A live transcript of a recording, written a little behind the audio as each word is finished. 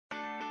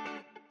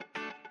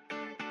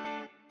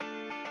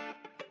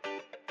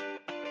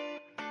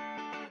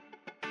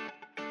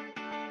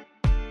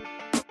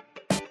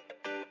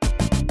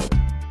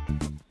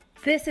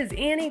This is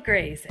Annie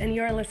Grace, and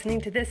you're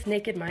listening to This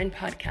Naked Mind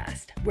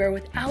podcast, where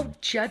without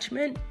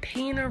judgment,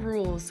 pain, or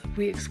rules,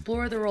 we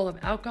explore the role of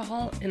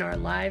alcohol in our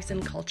lives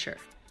and culture.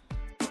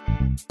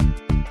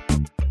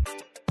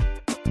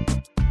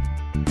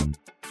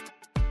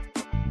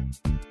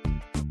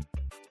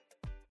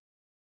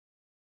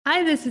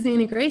 Hi, this is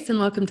Annie Grace, and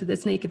welcome to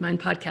This Naked Mind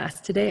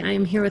podcast. Today, I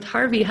am here with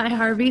Harvey. Hi,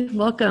 Harvey.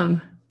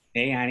 Welcome.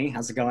 Hey, Annie.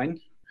 How's it going?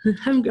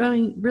 I'm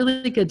going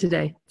really good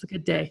today. It's a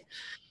good day.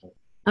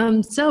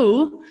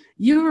 So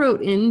you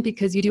wrote in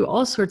because you do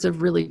all sorts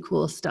of really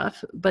cool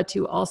stuff, but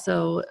you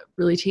also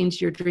really changed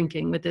your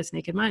drinking with This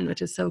Naked Mind,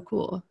 which is so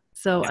cool.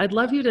 So I'd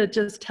love you to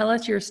just tell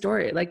us your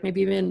story, like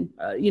maybe even,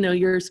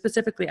 your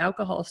specifically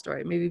alcohol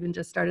story, maybe even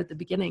just start at the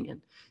beginning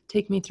and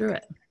take me through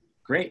it.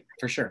 Great,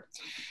 for sure.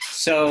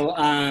 So,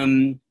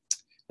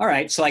 all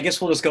right. So I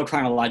guess we'll just go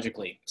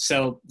chronologically.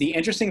 So the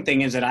interesting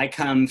thing is that I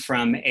come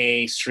from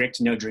a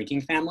strict no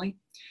drinking family.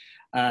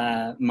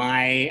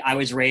 I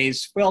was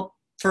raised,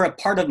 for a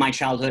part of my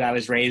childhood, I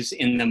was raised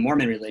in the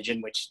Mormon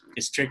religion, which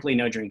is strictly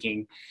no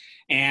drinking.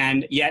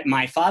 And yet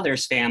my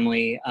father's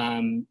family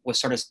was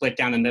sort of split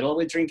down the middle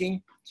with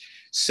drinking.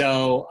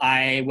 So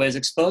I was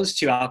exposed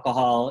to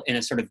alcohol in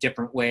a sort of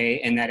different way,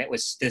 in that it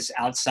was this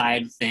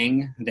outside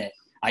thing that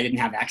I didn't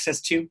have access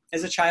to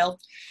as a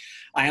child.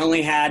 I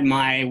only had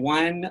my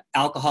one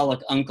alcoholic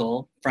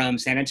uncle from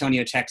San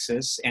Antonio,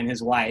 Texas, and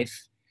his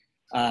wife.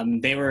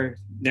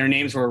 Their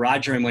names were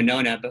Roger and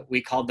Winona, but we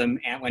called them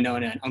Aunt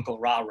Winona and Uncle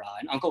Rah Rah.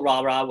 And Uncle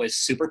Rah Rah was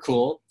super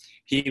cool.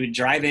 He would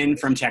drive in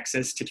from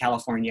Texas to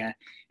California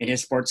in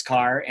his sports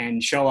car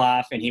and show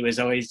off. And he was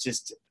always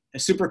just a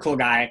super cool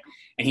guy,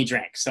 and he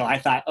drank. So I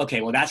thought,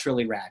 okay, well, that's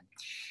really rad.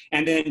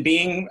 And then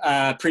being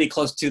pretty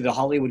close to the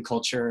Hollywood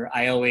culture,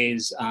 I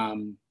always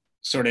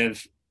sort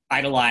of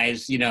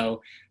idolized,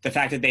 the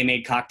fact that they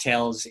made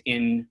cocktails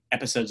in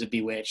episodes of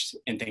Bewitched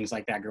and things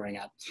like that growing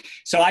up.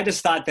 So I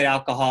just thought that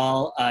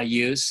alcohol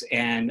use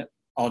and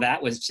all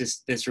that was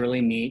just this really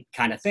neat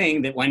kind of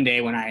thing that one day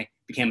when I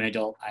became an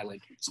adult, I would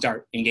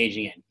start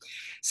engaging in.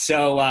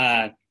 So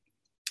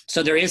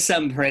there is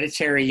some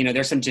hereditary,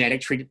 there's some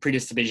genetic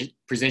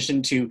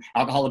predisposition to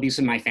alcohol abuse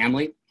in my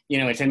family.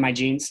 It's in my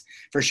genes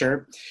for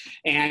sure.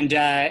 And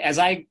as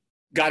I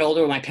got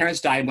older, my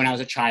parents died when I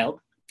was a child.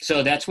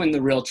 So that's when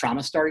the real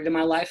trauma started in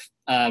my life.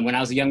 When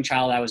I was a young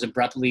child, I was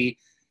abruptly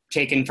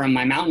taken from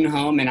my mountain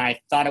home, and I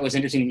thought it was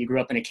interesting that you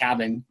grew up in a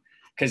cabin,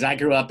 because I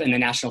grew up in the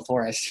National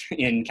Forest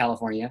in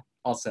California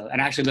also,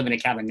 and I actually live in a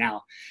cabin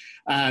now.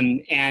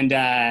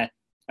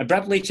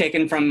 Abruptly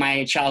taken from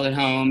my childhood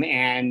home,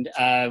 and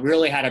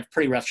really had a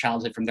pretty rough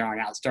childhood from there on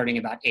out, starting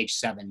about age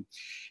 7.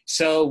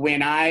 So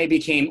when I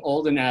became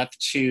old enough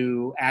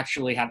to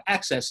actually have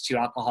access to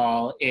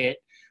alcohol, it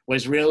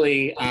was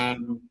really,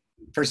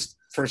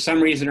 for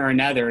some reason or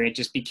another, it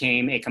just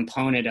became a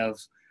component of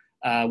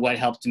what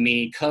helped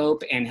me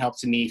cope and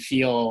helped me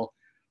feel.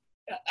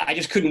 I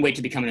just couldn't wait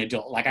to become an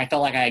adult. Like, I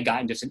felt like I had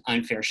gotten just an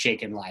unfair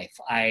shake in life.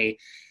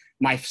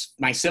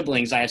 My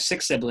siblings, I have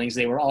 6 siblings.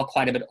 They were all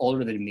quite a bit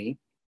older than me.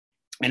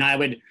 And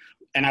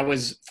I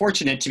was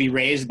fortunate to be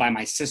raised by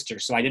my sister,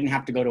 so I didn't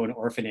have to go to an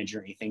orphanage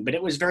or anything, but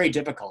it was very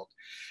difficult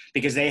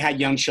because they had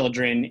young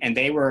children and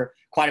they were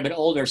quite a bit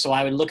older. So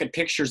I would look at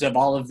pictures of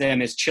all of them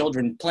as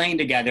children playing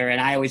together, and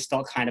I always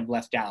felt kind of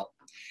left out.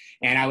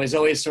 And I was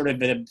always sort of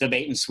the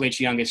bait and switch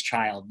youngest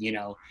child,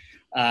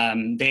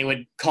 They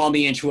would call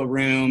me into a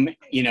room,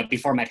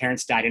 before my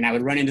parents died, and I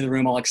would run into the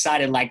room all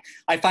excited, like,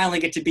 I finally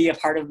get to be a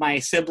part of my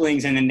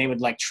siblings, and then they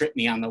would trip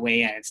me on the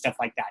way in and stuff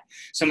like that.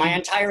 So my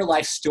entire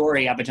life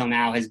story up until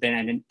now has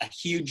been a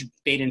huge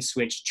bait and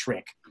switch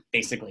trick,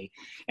 basically.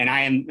 And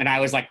I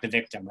was like the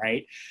victim,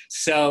 right?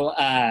 So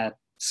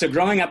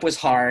growing up was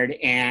hard,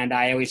 and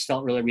I always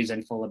felt really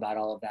resentful about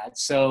all of that.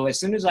 So as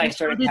soon as I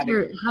started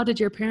How did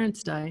your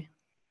parents die?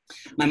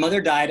 My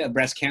mother died of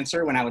breast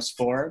cancer when I was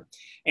 4.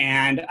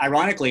 And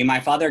ironically, my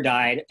father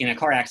died in a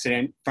car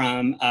accident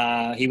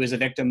he was a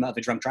victim of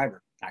a drunk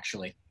driver,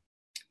 actually.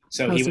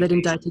 So they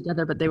didn't die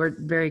together, but they were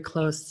very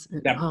close.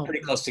 Yeah,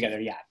 pretty close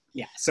together, yeah.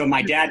 Yeah. So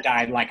my dad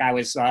died I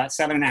was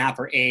 7.5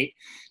 or 8,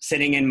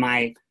 sitting in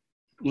my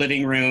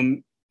living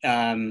room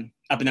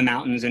up in the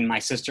mountains, and my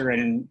sister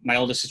and my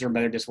oldest sister and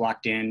brother just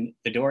walked in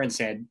the door and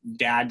said,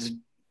 "Dad's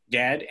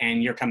dead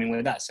and you're coming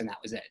with us." And that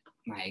was it.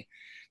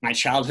 My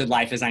childhood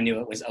life as I knew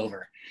it was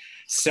over.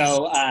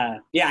 So,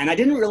 and I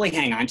didn't really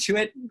hang on to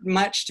it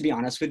much, to be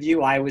honest with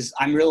you.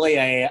 I'm really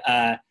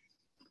a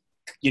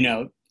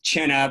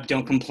chin up,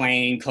 don't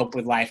complain, cope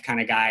with life kind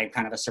of guy,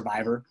 kind of a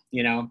survivor,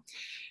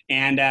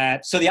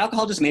 And so the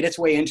alcohol just made its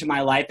way into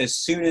my life as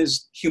soon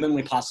as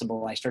humanly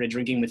possible. I started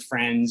drinking with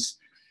friends,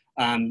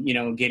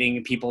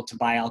 getting people to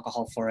buy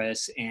alcohol for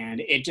us. And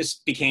it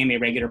just became a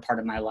regular part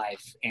of my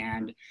life.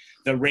 And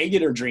the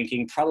regular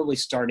drinking probably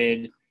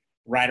started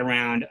right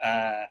around,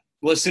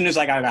 as soon as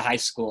I got out of high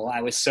school.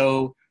 I was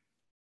so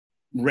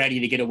ready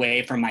to get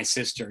away from my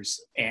sisters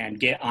and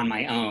get on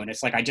my own.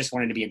 It's like I just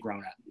wanted to be a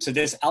grown-up. So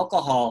this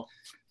alcohol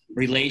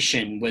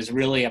relation was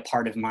really a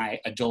part of my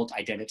adult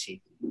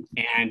identity.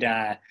 And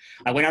I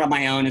went out on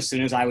my own as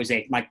soon as I was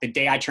like the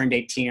day I turned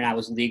 18 and I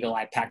was legal,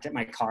 I packed up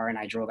my car and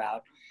I drove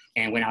out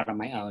and went out on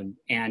my own,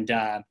 and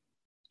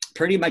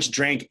pretty much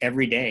drank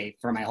every day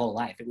for my whole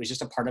life. It was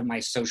just a part of my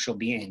social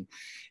being,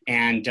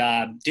 and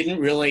didn't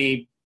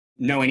really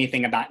know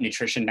anything about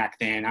nutrition back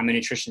then. I'm a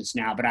nutritionist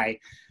now, but I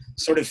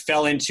sort of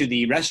fell into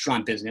the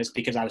restaurant business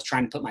because I was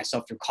trying to put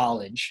myself through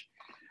college.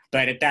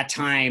 But at that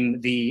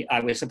time, I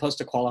was supposed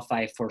to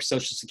qualify for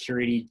Social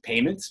Security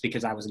payments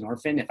because I was an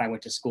orphan if I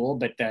went to school,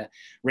 but the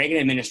Reagan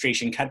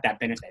administration cut that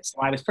benefit. So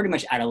I was pretty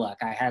much out of luck.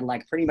 I had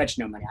like pretty much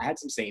no money. I had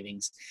some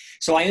savings.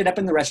 So I ended up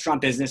in the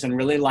restaurant business and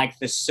really liked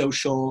the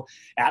social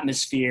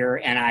atmosphere,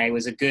 and I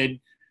was a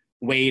good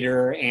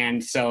waiter.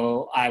 And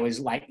so I was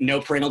like, no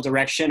parental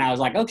direction. I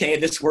was like, okay,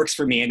 this works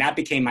for me. And that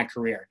became my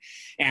career.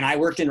 And I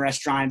worked in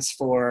restaurants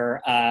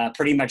for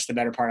pretty much the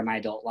better part of my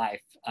adult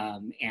life.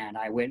 And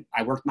I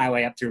worked my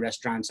way up through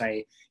restaurants.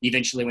 I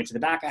eventually went to the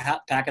back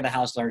of the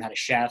house, learned how to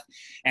chef,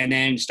 and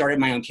then started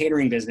my own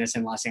catering business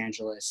in Los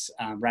Angeles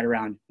right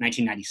around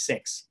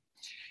 1996.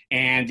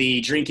 And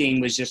the drinking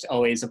was just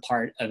always a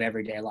part of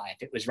everyday life.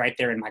 It was right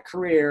there in my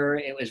career.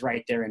 It was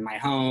right there in my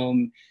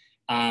home.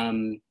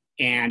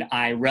 And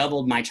I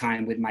reveled my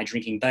time with my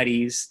drinking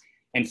buddies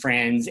and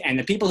friends. And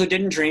the people who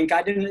didn't drink,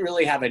 I didn't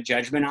really have a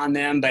judgment on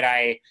them, but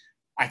I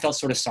felt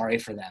sort of sorry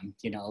for them,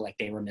 like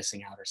they were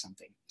missing out or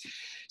something.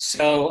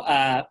 So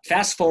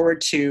fast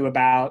forward to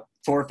about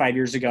 4 or 5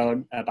 years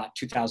ago, about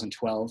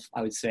 2012,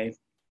 I would say,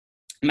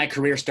 my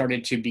career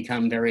started to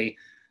become very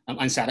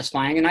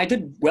unsatisfying. And I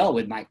did well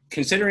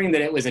considering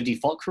that it was a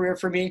default career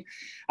for me,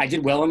 I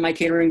did well in my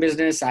catering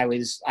business. I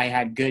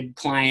had good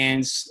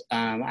clients.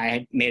 I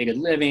had made a good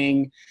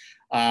living,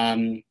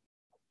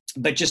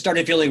 but just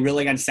started feeling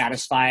really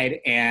unsatisfied,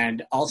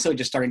 and also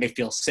just starting to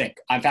feel sick.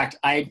 In fact,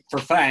 for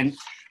fun,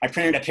 I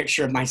printed a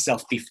picture of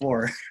myself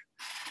before.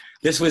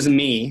 This was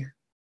me.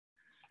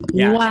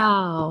 Yeah.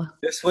 Wow.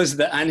 This was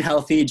the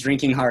unhealthy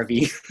drinking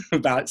Harvey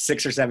about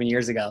 6 or 7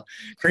 years ago.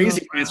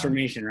 Crazy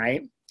transformation,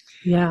 right?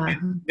 Yeah.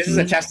 And this is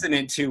a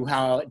testament to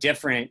how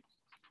different,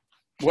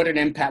 what a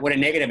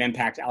negative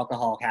impact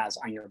alcohol has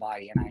on your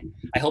body. And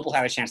I hope we'll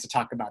have a chance to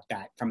talk about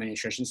that from a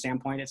nutrition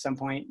standpoint at some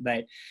point.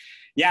 But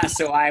yeah,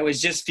 so I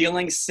was just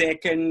feeling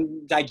sick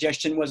and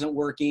digestion wasn't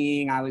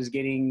working. I was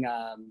getting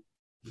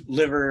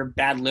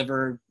bad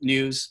liver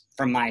news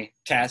from my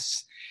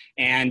tests,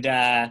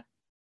 and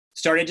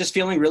started just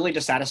feeling really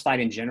dissatisfied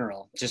in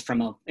general, just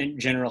from a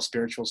general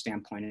spiritual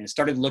standpoint, and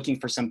started looking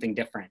for something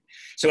different.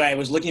 So I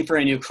was looking for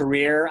a new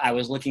career. I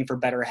was looking for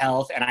better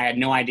health, and I had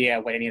no idea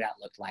what any of that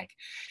looked like.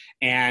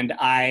 And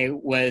I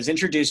was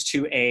introduced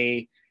to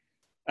a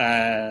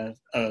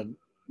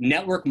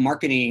network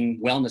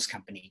marketing wellness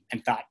company,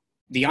 and thought,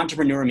 the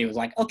entrepreneur in me was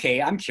like,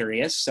 okay, I'm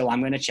curious, so I'm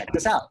going to check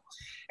this out.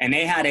 And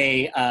they had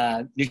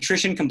a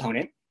nutrition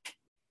component.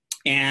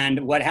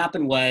 And what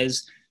happened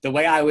was, the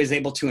way I was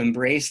able to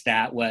embrace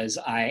that was,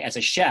 as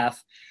a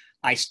chef,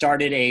 I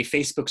started a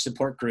Facebook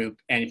support group,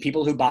 and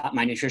people who bought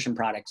my nutrition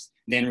products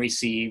then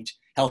received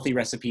healthy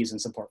recipes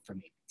and support from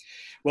me.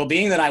 Well,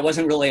 being that I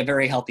wasn't really a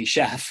very healthy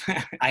chef,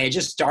 I had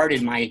just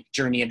started my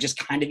journey of just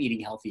kind of eating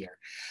healthier.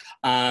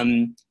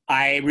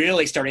 I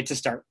really had to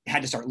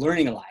start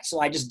learning a lot. So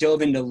I just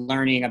dove into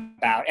learning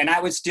about, and I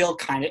was still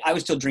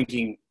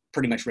drinking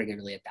pretty much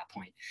regularly at that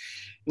point,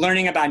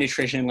 learning about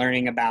nutrition,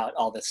 learning about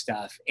all this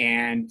stuff.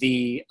 And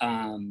the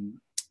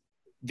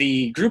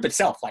group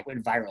itself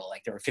went viral.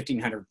 There were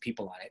 1,500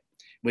 people on it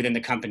within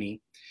the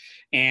company,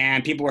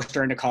 and people were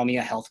starting to call me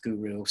a health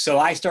guru. So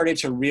I started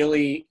to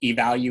really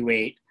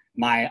evaluate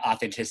my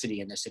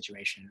authenticity in this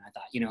situation. And I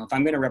thought, if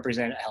I'm going to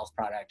represent a health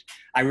product,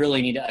 I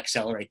really need to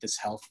accelerate this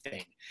health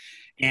thing.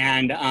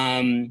 And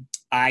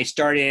I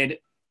started,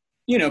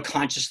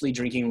 consciously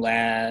drinking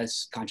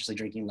less,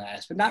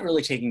 but not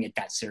really taking it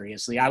that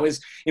seriously. I was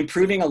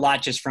improving a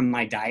lot just from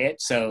my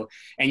diet. So,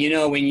 and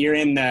when you're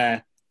in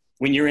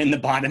the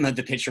bottom of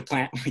the pitcher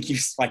plant,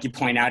 like you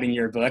point out in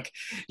your book,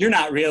 you're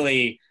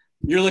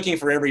looking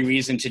for every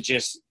reason to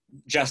just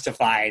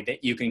justify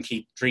that you can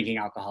keep drinking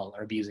alcohol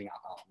or abusing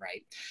alcohol,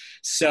 right?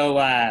 So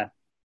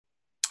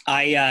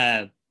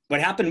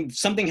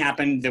something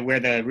happened where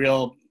the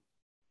real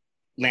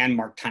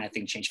landmark kind of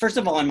thing changed. First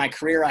of all, in my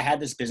career, I had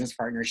this business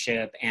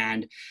partnership,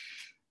 and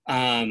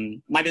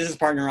my business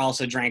partner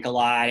also drank a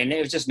lot, and it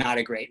was just not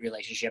a great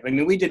relationship. I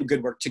mean, we did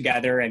good work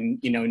together, and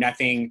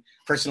nothing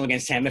personal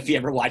against him if he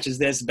ever watches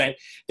this, but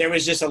there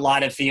was just a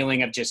lot of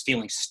feeling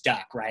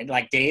stuck, right?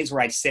 Like days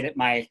where I'd sit at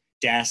my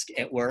desk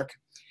at work,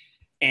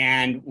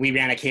 and we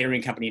ran a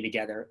catering company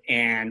together,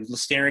 and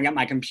staring at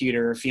my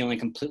computer, feeling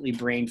completely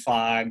brain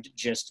fogged,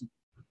 just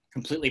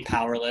completely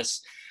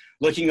powerless,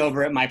 looking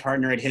over at my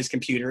partner at his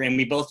computer. And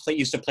we both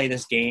used to play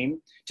this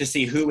game to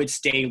see who would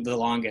stay the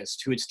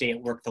longest, who would stay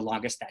at work the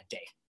longest that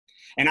day.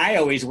 And I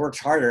always worked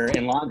harder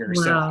and longer,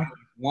 so I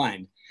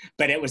won.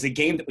 But it was a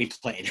game that we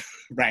played,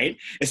 right?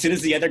 As soon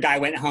as the other guy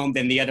went home,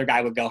 then the other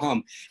guy would go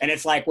home. And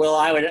it's like,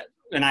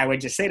 I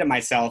would just say to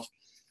myself,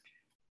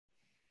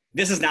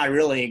 this is not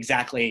really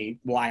exactly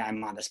why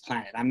I'm on this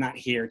planet. I'm not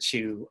here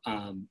to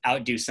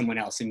outdo someone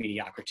else in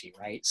mediocrity,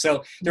 right?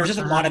 So there was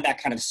just a lot of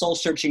that kind of soul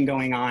searching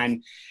going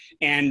on.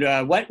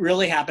 And what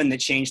really happened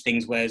that changed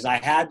things was I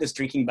had this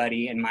drinking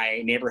buddy in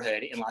my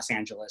neighborhood in Los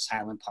Angeles,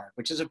 Highland Park,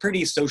 which is a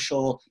pretty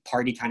social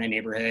party kind of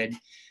neighborhood,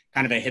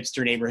 kind of a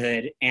hipster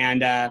neighborhood.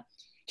 And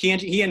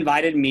he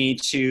invited me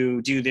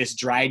to do this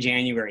dry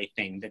January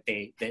thing that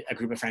a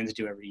group of friends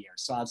do every year.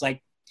 So I was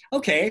like,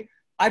 okay,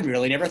 I've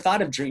really never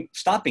thought of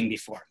stopping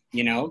before,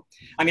 you know?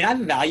 I mean, I've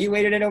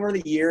evaluated it over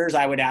the years.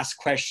 I'd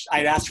ask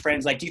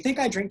friends like, do you think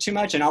I drink too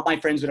much? And all my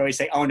friends would always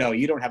say, oh no,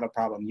 you don't have a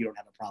problem. You don't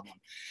have a problem.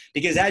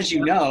 Because as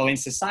you know, in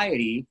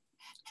society,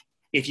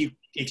 if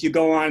you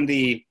go on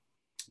the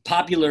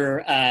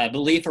popular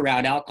belief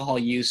around alcohol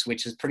use,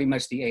 which is pretty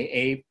much the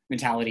AA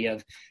mentality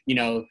of, you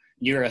know,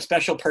 you're a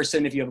special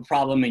person if you have a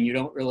problem and you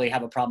don't really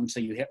have a problem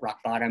until you hit rock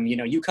bottom. You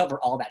know, you cover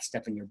all that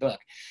stuff in your book.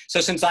 So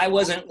since I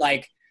wasn't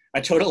like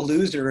a total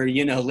loser,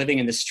 you know, living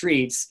in the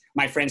streets,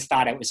 my friends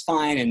thought it was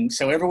fine. And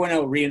so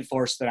everyone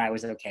reinforced that I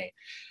was okay.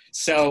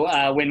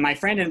 So when my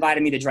friend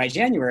invited me to Dry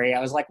January, I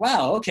was like,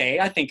 wow, okay,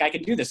 I think I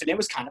can do this. And it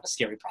was kind of a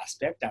scary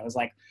prospect. I was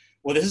like,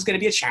 well, this is going to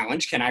be a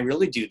challenge. Can I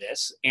really do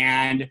this?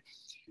 And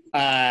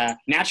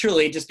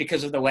naturally, just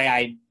because of the way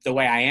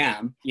I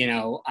am, you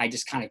know, I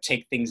just kind of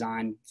take things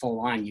on full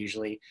on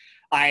usually.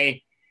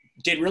 I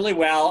did really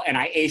well and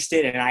I aced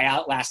it and I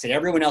outlasted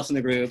everyone else in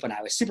the group and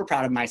I was super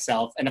proud of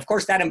myself. And of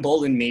course that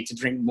emboldened me to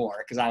drink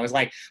more because I was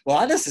like,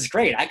 well, this is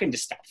great. I can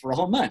just stop for a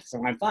whole month,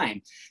 so I'm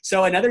fine.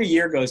 So another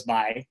year goes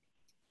by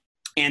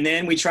and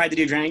then we tried to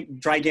do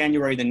Dry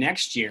January the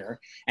next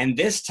year. And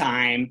this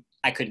time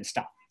I couldn't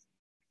stop.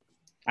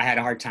 I had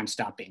a hard time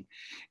stopping.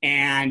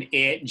 And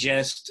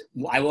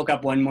I woke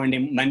up one Monday,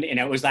 and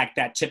it was like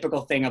that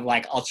typical thing of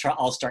like,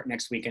 I'll start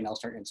next weekend.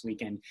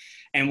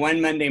 And one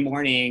Monday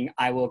morning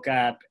I woke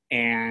up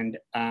and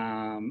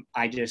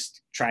I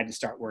just tried to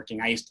start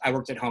working. I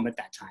worked at home at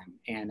that time.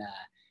 And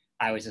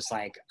I was just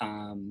like,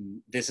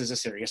 this is a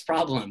serious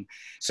problem.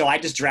 So I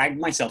just dragged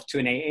myself to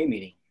an AA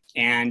meeting.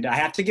 And I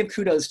have to give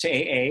kudos to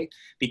AA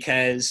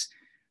because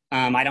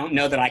I don't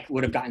know that I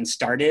would have gotten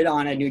started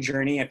on a new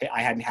journey if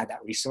I hadn't had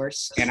that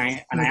resource. And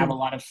I have a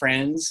lot of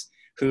friends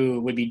who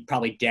would be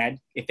probably dead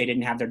if they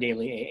didn't have their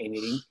daily AA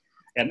meeting.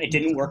 It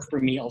didn't work for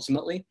me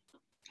ultimately.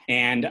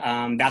 And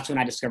that's when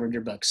I discovered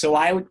your book. So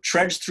I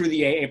trudged through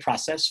the AA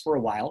process for a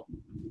while.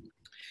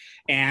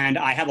 And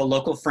I have a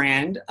local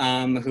friend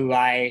who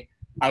I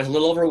was a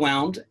little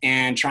overwhelmed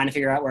and trying to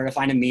figure out where to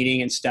find a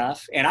meeting and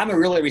stuff. And I'm a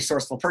really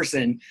resourceful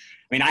person.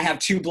 I mean, I have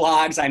 2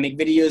 blogs. I make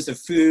videos of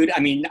food. I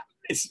mean,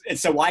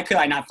 so why could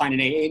I not find an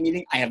AA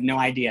meeting? I have no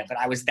idea, but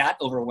I was that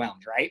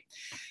overwhelmed, right?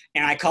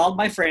 And I called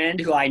my friend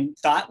who I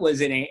thought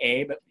was in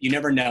AA, but you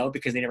never know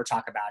because they never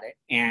talk about it.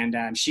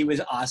 And she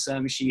was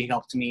awesome. She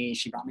helped me.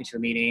 She brought me to a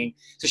meeting.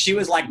 So she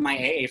was like my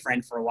AA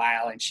friend for a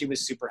while, and she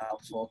was super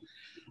helpful.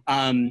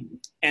 And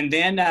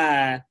then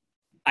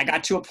I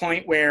got to a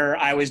point where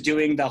I was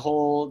doing that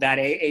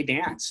AA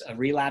dance of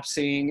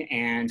relapsing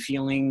and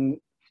feeling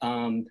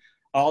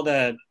all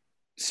the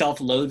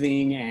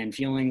self-loathing and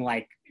feeling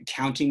like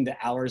counting the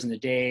hours and the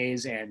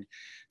days, and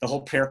the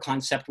whole prayer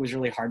concept was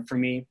really hard for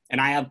me.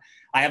 And I have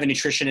a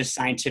nutritionist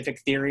scientific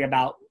theory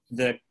about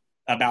the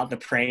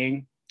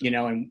praying, you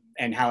know,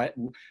 and how it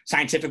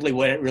scientifically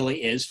what it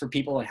really is for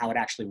people and how it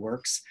actually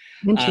works.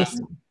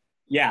 Interesting.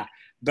 Yeah.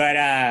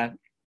 But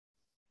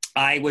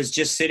I was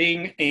just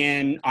sitting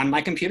on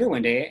my computer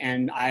one day,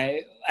 and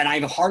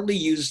I've hardly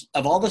used,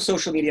 of all the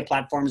social media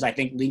platforms, I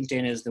think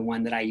LinkedIn is the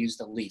one that I use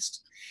the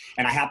least.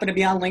 And I happened to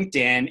be on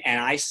LinkedIn,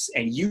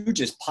 and you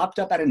just popped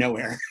up out of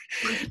nowhere,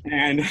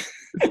 and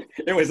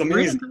it was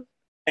amazing.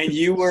 And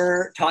you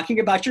were talking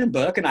about your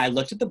book, and I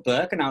looked at the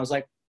book, and I was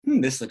like,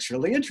 this looks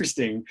really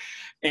interesting.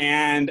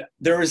 And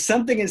there was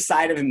something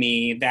inside of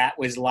me that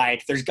was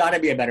like, there's got to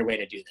be a better way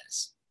to do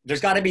this.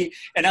 There's got to be,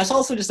 and that's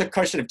also just a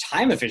question of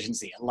time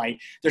efficiency. Like,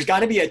 there's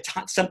got to be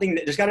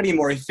there's got to be a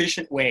more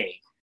efficient way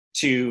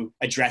to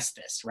address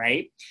this,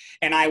 right?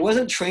 And I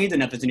wasn't trained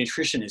enough as a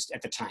nutritionist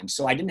at the time,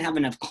 so I didn't have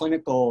enough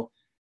clinical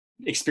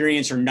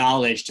experience or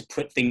knowledge to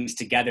put things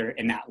together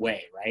in that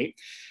way, right?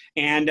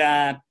 And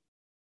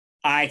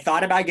I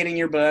thought about getting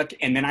your book,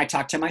 and then I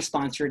talked to my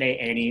sponsor at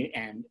AA,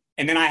 and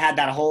then I had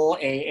that whole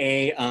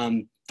AA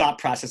thought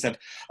process of,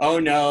 oh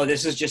no,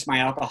 this is just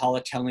my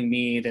alcoholic telling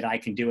me that I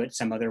can do it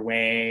some other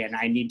way, and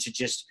I need to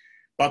just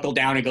buckle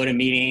down and go to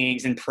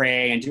meetings and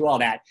pray and do all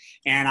that.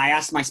 And I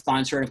asked my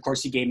sponsor, and of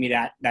course he gave me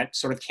that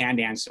sort of canned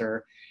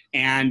answer.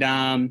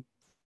 And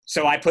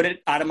so I put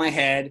it out of my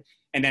head,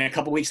 and then a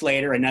couple weeks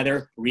later,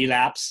 another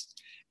relapse.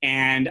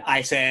 And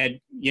I said,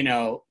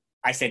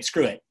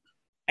 screw it.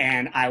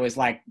 And I was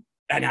like,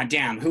 now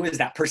damn, who is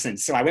that person?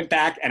 So I went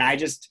back and I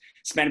just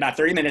spent about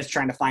 30 minutes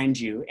trying to find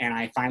you. And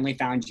I finally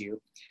found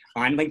you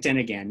on LinkedIn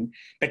again.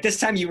 But this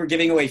time you were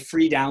giving away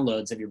free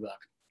downloads of your book.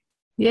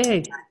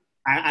 Yay.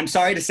 I'm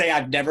sorry to say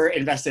I've never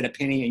invested a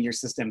penny in your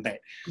system, but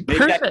maybe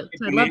perfect.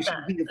 I love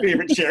that. Your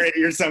favorite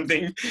charity or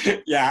something.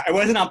 Yeah, it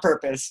wasn't on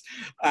purpose.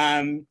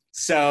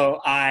 So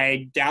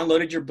I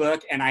downloaded your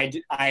book and I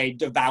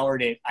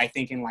devoured it, I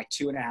think in like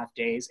 2.5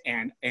 days.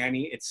 And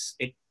Annie,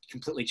 it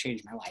completely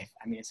changed my life.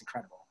 I mean, it's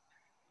incredible.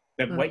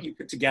 But what you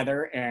put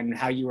together and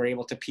how you were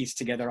able to piece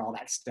together all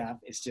that stuff,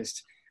 it's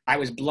just, I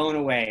was blown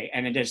away.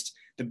 And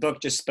the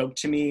book just spoke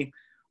to me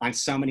on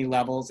so many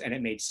levels, and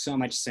it made so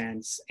much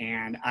sense.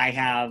 And I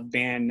have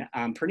been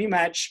pretty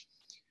much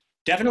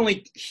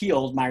definitely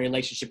healed my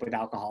relationship with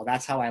alcohol.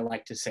 That's how I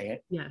like to say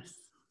it. Yes.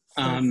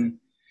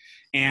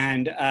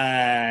 And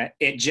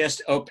it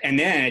just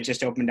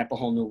opened up a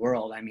whole new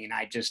world. I mean,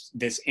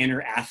 this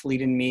inner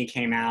athlete in me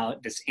came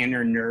out, this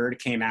inner nerd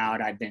came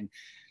out. I've been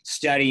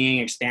studying,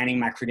 expanding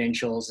my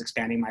credentials,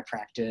 expanding my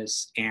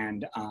practice,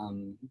 and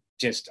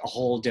just a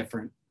whole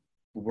different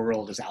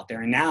world is out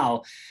there. And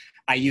now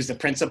I use the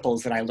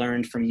principles that I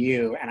learned from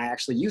you, and I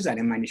actually use that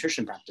in my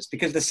nutrition practice,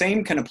 because the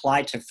same can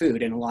apply to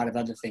food and a lot of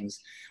other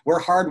things. We're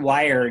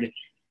hardwired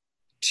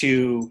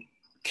to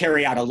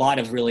carry out a lot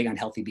of really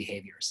unhealthy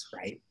behaviors,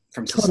 right?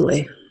 From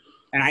totally.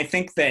 And I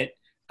think that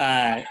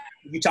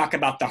you talk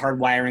about the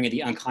hardwiring or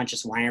the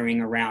unconscious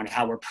wiring around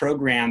how we're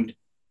programmed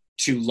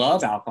to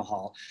love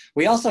alcohol.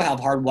 We also have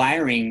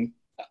hardwiring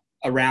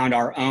around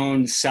our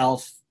own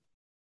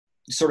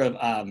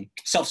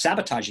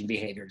self-sabotaging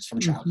behaviors from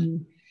childhood.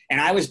 Mm-hmm.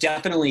 And I was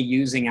definitely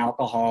using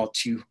alcohol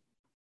to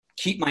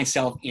keep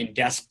myself in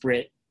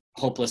desperate,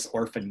 hopeless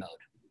orphan mode,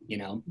 you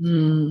know?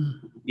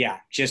 Yeah,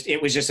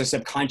 it was just a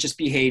subconscious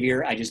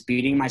behavior. I just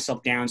beating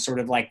myself down, sort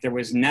of like there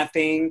was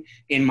nothing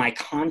in my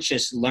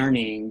conscious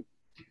learning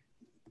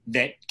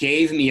that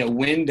gave me a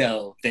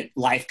window that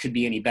life could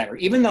be any better,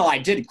 even though I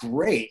did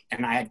great.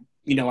 And I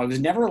was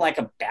never like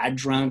a bad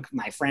drunk.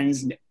 My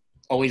friends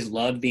always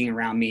loved being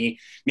around me.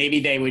 Maybe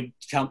they would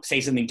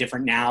say something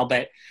different now,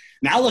 but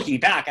now looking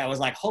back, I was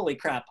like, holy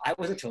crap, I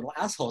was a total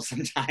asshole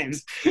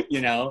sometimes,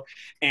 you know?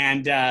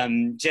 And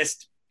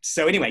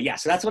so anyway, yeah,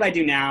 so that's what I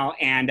do now.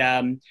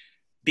 And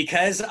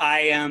because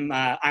I'm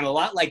a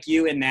lot like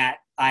you in that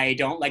I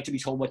don't like to be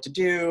told what to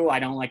do. I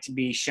don't like to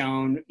be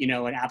shown,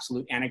 an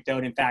absolute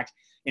anecdote. In fact,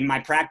 in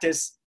my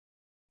practice,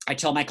 I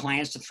tell my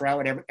clients to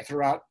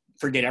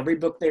forget every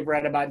book they've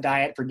read about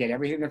diet, forget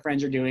everything their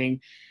friends are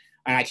doing.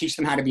 And I teach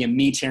them how to be a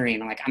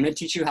meatarian. I'm going to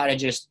teach you how to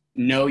just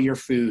know your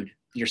food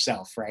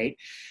yourself, right?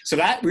 So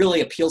that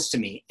really appeals to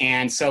me.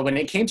 And so when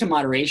it came to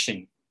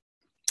moderation,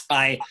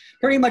 I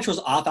pretty much was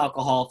off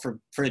alcohol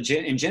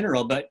in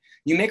general, but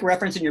you make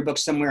reference in your book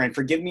somewhere, and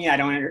forgive me, I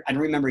don't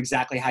remember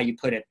exactly how you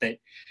put it, but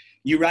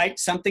you write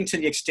something to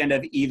the extent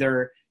of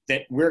either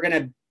that we're going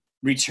to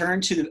return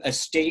to a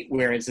state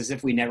where it's as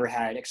if we never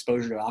had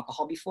exposure to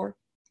alcohol before.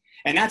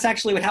 And that's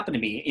actually what happened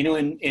to me. In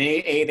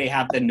AA, they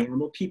have the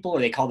normal people, or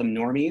they call them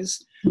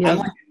normies. Yeah. I'm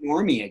like a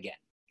normie again.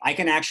 I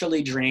can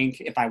actually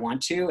drink if I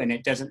want to, and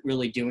it doesn't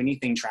really do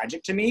anything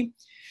tragic to me.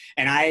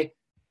 And I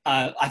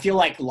feel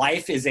like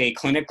life is a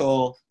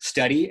clinical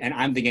study, and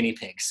I'm the guinea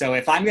pig. So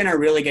if I'm going to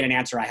really get an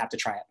answer, I have to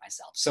try it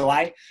myself. So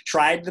I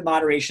tried the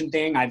moderation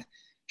thing. I've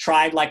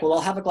tried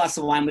I'll have a glass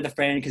of wine with a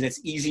friend because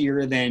it's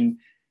easier than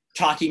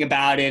talking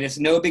about it. It's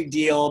no big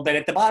deal. But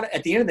at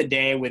the end of the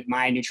day, with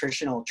my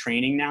nutritional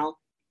training now,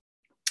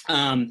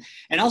 and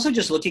also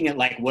just looking at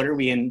what are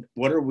we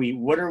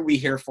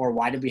here for?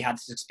 Why did we have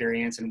this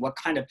experience? And what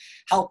kind of,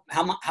 how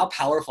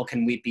powerful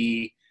can we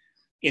be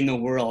in the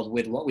world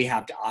with what we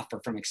have to offer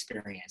from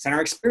experience? And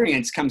our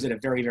experience comes at a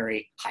very,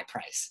 very high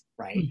price,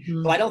 right?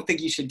 Mm-hmm. So I don't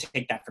think you should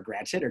take that for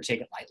granted or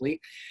take it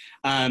lightly.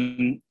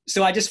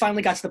 So I just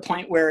finally got to the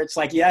point where it's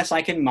like, yes,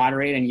 I can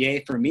moderate and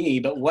yay for me,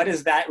 but what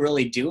is that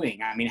really doing?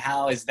 I mean,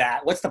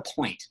 what's the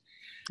point?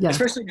 Yeah.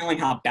 Especially knowing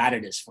how bad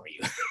it is for you.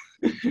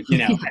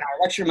 And I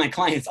lecture my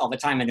clients all the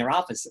time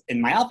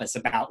in my office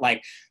about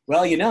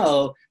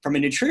from a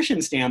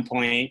nutrition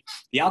standpoint,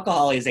 the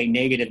alcohol is a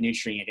negative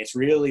nutrient. It's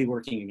really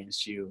working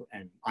against you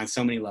and on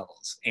so many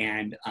levels.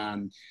 And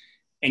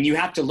you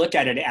have to look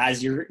at it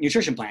as your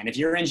nutrition plan. If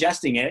you're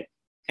ingesting it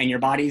and your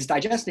body's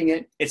digesting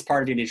it, it's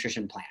part of your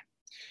nutrition plan.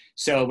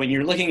 So when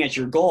you're looking at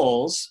your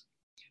goals,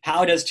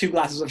 how does 2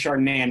 glasses of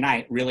Chardonnay a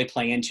night really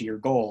play into your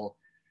goal?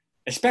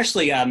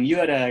 Especially, you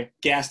had a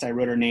guest, I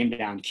wrote her name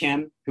down,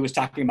 Kim, who was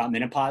talking about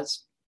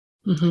menopause.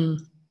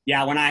 Mm-hmm.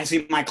 Yeah, when I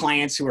see my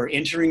clients who are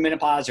entering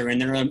menopause or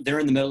they're in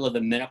the middle of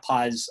the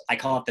menopause, I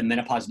call it the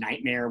menopause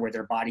nightmare, where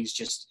their body's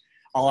just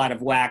all out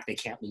of whack. They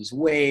can't lose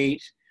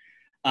weight.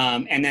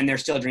 And then they're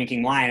still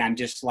drinking wine. I'm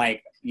just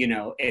like,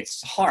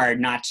 it's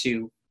hard not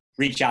to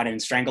reach out and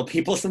strangle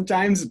people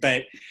sometimes,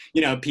 but,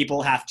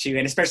 people have to,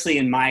 and especially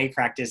in my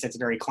practice, it's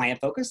very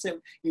client focused. So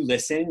you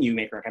listen, you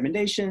make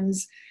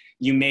recommendations.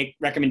 You make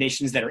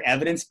recommendations that are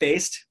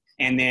evidence-based,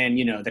 and then,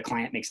 the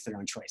client makes their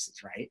own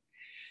choices, right?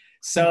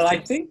 So I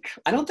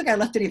don't think I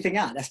left anything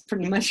out. That's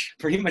pretty much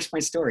my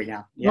story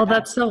now. Yeah. Well,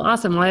 that's so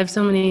awesome. Well, I have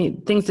so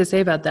many things to say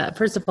about that.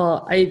 First of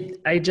all,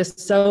 I just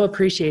so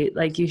appreciate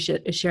you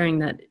sharing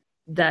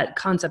that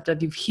concept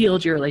of you've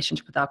healed your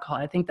relationship with alcohol.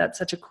 I think that's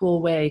such a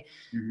cool way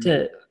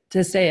mm-hmm.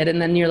 to say it.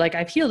 And then you're like,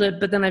 I've healed it,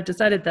 but then I've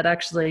decided that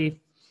actually,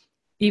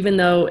 even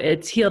though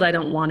it's healed, I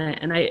don't want it.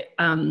 And I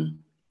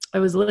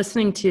was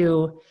listening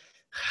to,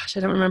 I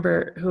don't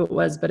remember who it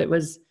was, but it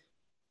was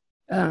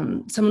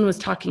someone was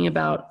talking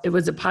about, it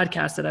was a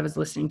podcast that I was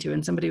listening to,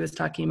 and somebody was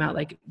talking about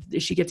like,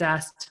 she gets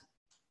asked,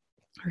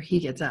 or he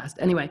gets asked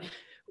anyway,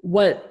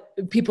 what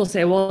people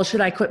say, well,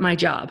 should I quit my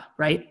job?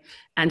 Right.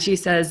 And she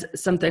says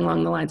something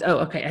along the lines, oh,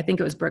 okay, I think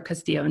it was Brooke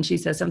Castillo. And she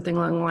says something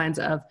along the lines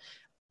of,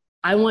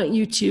 I want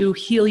you to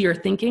heal your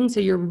thinking so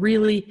you're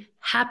really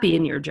happy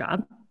in your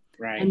job,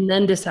 right, and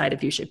then decide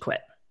if you should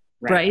quit.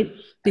 Right.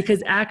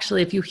 Because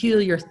actually, if you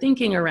heal your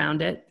thinking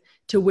around it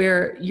to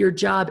where your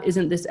job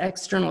isn't this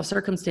external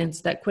circumstance,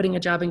 that quitting a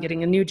job and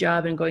getting a new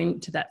job and going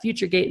to that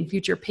future gate and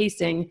future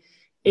pacing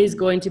is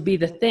going to be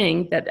the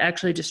thing that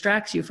actually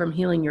distracts you from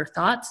healing your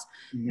thoughts,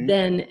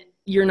 then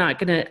you're not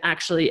going to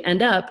actually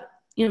end up,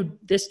 you know,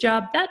 this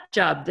job,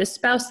 this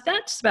spouse,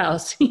 that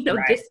spouse, you know,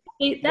 this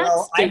state, that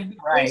state.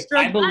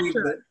 I believe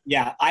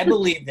that, I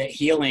believe that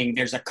healing,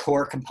 there's a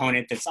core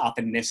component that's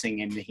often missing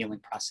in the healing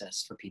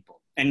process for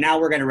people. And now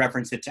we're going to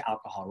reference it to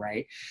alcohol,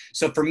 right?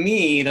 So for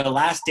me, the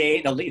last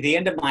day, the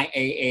end of my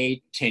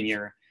AA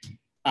tenure,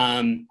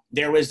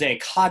 there was a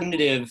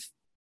cognitive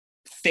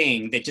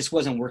thing that just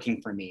wasn't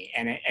working for me.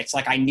 And it's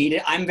like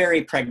I'm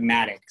very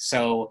pragmatic.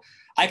 So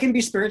I can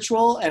be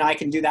spiritual and I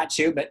can do that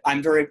too, but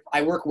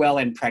I work well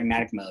in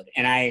pragmatic mode.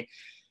 And I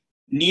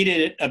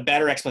needed a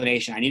better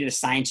explanation. I needed a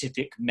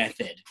scientific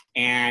method.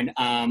 And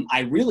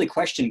I really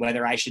questioned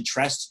whether I should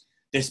trust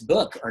this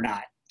book or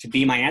not to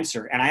be my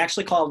answer. And I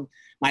actually called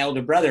my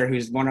older brother,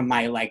 who's one of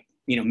my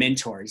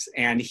mentors.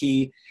 And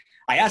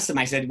I asked him,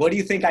 I said, what do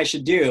you think I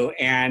should do?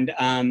 And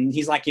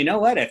he's like, you know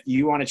what, if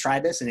you want to try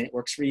this and it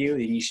works for you,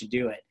 then you should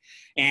do it.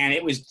 And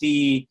it was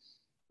the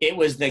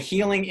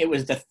healing. It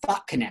was the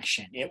thought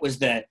connection. It was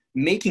the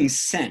making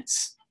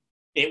sense.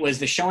 It was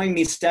the showing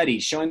me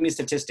studies, showing me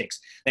statistics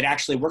that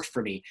actually worked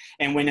for me.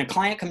 And when a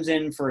client comes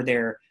in for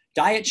their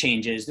diet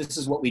changes, this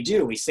is what we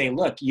do. We say,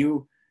 look,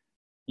 you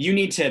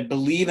need to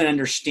believe and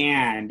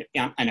understand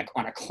on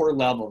a core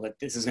level that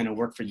this is going to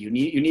work for you.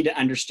 You need to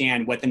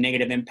understand what the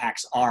negative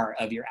impacts are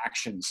of your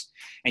actions.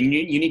 And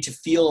you need to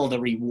feel the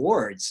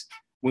rewards.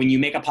 When you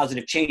make a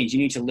positive change, you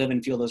need to live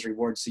and feel those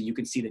rewards so you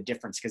can see the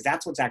difference, because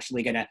that's what's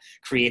actually going to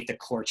create the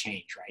core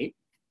change, right?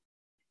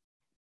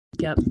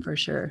 Yep, for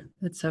sure.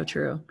 That's so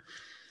true.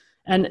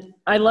 And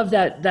I love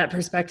that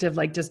perspective,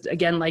 like just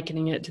again,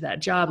 likening it to that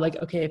job, like,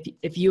 okay,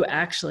 if you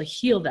actually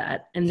heal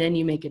that and then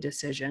you make a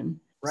decision.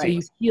 Right. So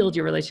you healed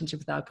your relationship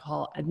with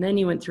alcohol and then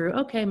you went through,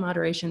 okay,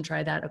 moderation,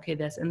 try that. Okay,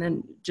 this, and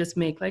then just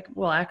make like,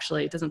 well,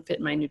 actually it doesn't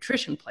fit my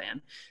nutrition plan.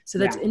 So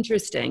that's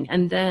interesting.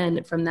 And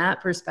then from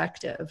that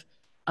perspective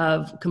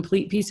of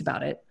complete peace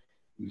about it,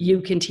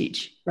 you can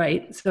teach,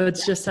 right? So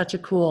it's just such a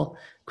cool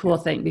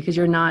thing, because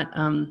you're not,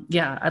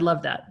 I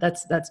love that.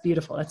 That's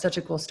beautiful. That's such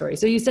a cool story.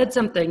 So you said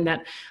something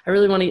that I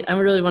really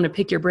want to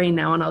pick your brain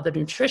now on all the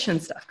nutrition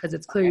stuff, because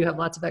it's clear you have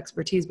lots of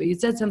expertise, but you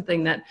said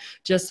something that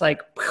just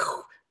like,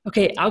 whew,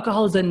 okay,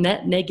 alcohol is a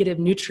net negative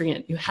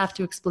nutrient. You have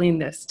to explain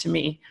this to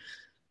me.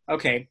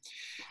 Okay.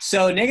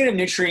 So negative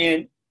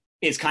nutrient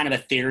is kind of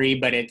a theory,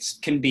 but it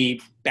can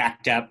be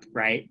backed up,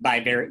 right,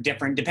 by very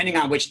different, depending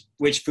on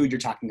which food you're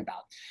talking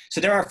about. So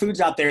there are foods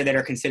out there that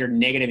are considered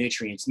negative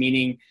nutrients,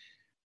 meaning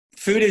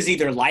food is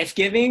either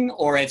life-giving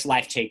or it's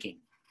life-taking.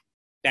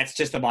 That's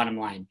just the bottom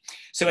line.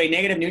 So a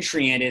negative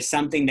nutrient is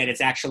something that it's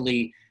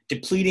actually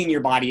depleting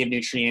your body of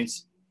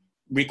nutrients,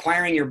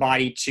 requiring your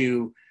body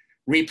to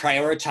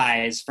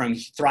reprioritize from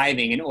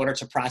thriving in order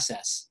to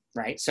process,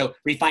 right? So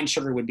refined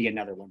sugar would be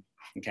another one,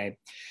 okay?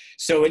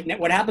 So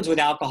what happens with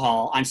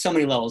alcohol on so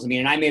many levels, I mean,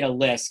 and I made a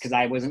list because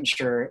I wasn't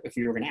sure if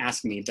you were going to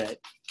ask me, but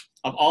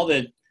of all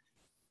the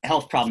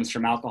health problems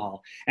from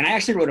alcohol. And I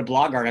actually wrote a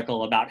blog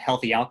article about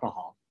healthy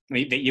alcohol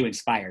that you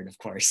inspired, of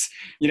course.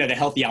 You know, the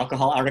healthy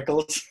alcohol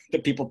articles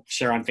that people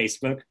share on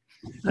Facebook.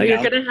 Oh, you're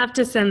going to have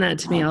to send that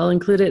to me. I'll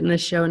include it in the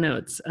show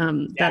notes.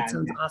 That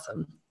sounds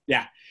awesome.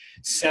 Yeah.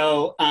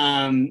 So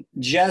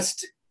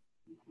just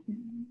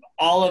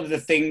all of the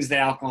things that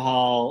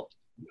alcohol,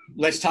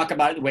 let's talk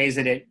about ways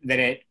that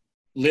it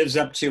lives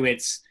up to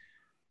its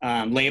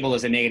label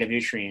as a negative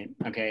nutrient,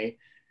 okay?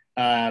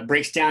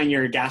 Breaks down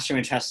your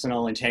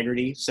gastrointestinal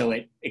integrity, so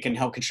it can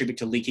help contribute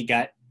to leaky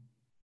gut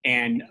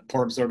and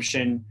poor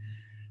absorption.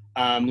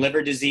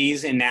 Liver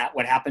disease, in that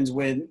what happens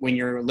when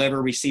your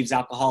liver receives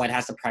alcohol, it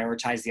has to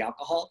prioritize the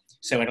alcohol,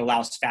 so it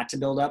allows fat to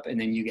build up, and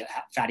then you get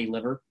fatty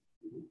liver.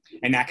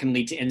 And that can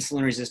lead to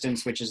insulin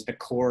resistance, which is the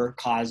core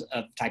cause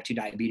of type 2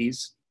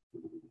 diabetes.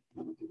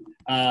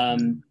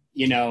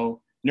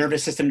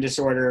 Nervous system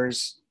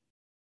disorders,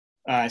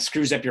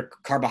 screws up your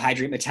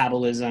carbohydrate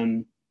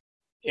metabolism.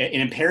 It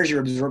impairs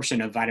your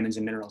absorption of vitamins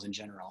and minerals in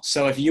general.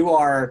 So if you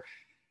are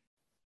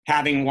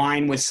having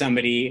wine with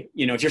somebody,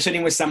 if you're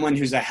sitting with someone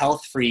who's a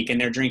health freak and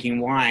they're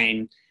drinking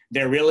wine,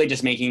 they're really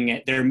just making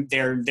it,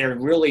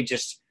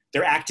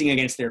 they're acting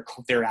against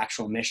their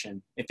actual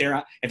mission. If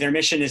their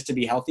mission is to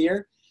be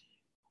healthier,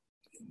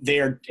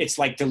 it's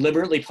like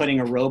deliberately putting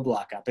a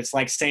roadblock up. It's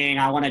like saying,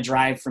 I want to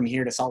drive from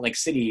here to Salt Lake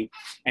City,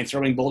 and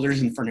throwing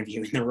boulders in front of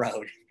you in the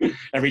road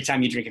every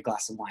time you drink a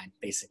glass of wine,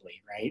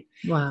 basically, right?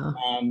 Wow.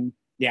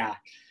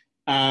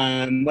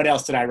 What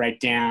else did I write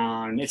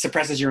down? It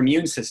suppresses your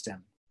immune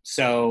system.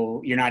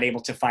 So you're not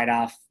able to fight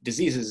off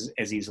diseases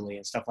as easily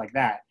and stuff like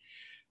that.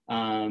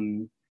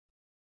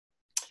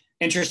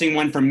 Interesting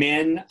one for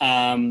men,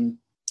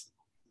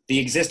 the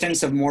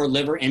existence of more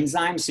liver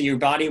enzymes. So your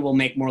body will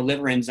make more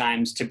liver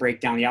enzymes to break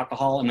down the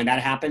alcohol. And when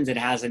that happens, it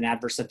has an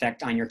adverse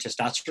effect on your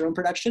testosterone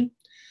production.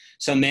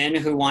 So men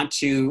who want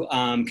to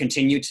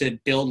continue to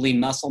build lean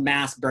muscle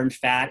mass, burn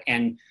fat,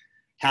 and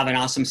have an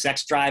awesome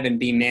sex drive and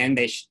be men,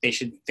 they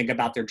should think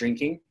about their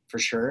drinking for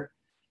sure.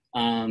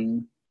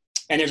 And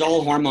there's a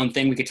whole hormone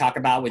thing we could talk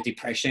about with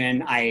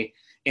depression.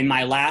 In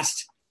my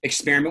last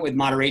experiment with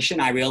moderation,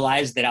 I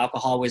realized that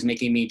alcohol was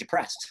making me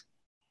depressed.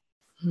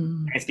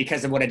 It's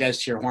because of what it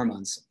does to your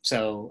hormones.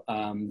 So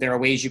there are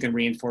ways you can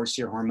reinforce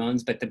your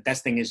hormones, but the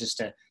best thing is just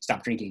to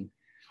stop drinking.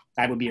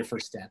 That would be your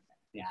first step.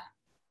 Yeah.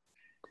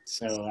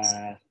 So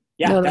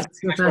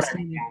that's so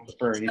fascinating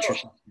for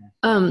nutrition.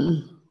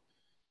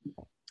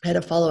 I had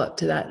a follow-up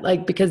to that,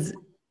 like, because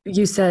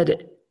you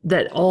said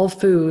that all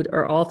food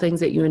or all things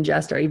that you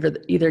ingest are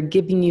either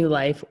giving you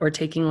life or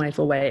taking life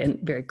away. And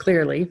very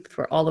clearly,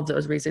 for all of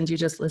those reasons you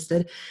just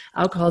listed,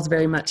 alcohol is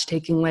very much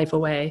taking life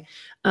away.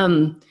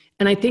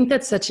 And I think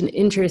that's such an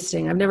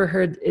interesting, I've never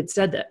heard it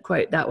said that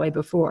quite that way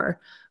before,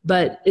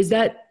 but is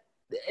that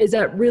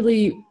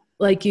really,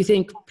 like, you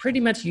think pretty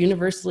much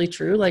universally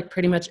true? Like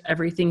pretty much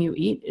everything you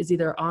eat is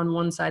either on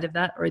one side of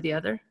that or the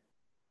other?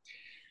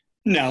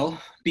 No,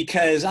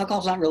 because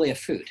alcohol is not really a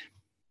food,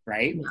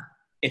 right?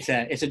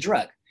 Yeah. It's a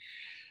drug.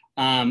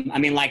 I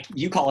mean, like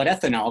you call it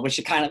ethanol, which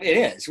it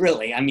is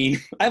really. I mean,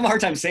 I have a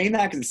hard time saying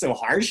that because it's so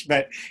harsh,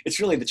 but it's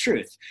really the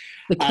truth.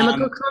 The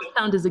chemical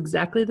compound is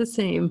exactly the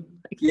same.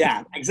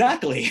 Yeah,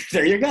 exactly.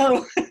 There you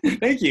go.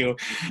 Thank you.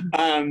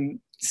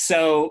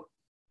 So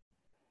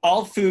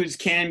all foods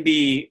can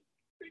be,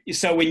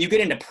 so when you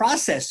get into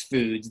processed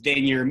foods,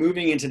 then you're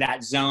moving into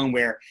that zone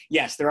where,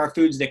 yes, there are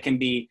foods that can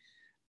be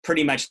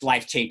pretty much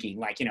life-taking.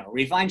 Like,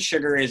 refined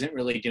sugar isn't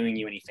really doing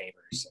you any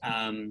favors.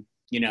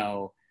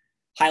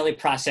 Highly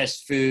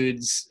processed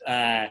foods,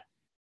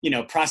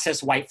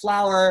 processed white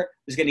flour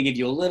is going to give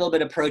you a little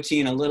bit of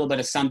protein, a little bit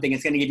of something.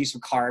 It's going to give you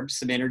some carbs,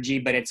 some energy,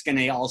 but it's going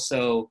to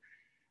also,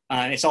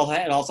 it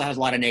also has a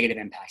lot of negative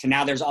impacts. And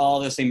now there's all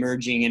this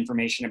emerging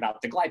information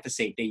about the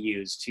glyphosate they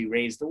use to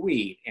raise the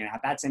wheat and how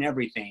that's in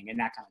everything and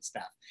that kind of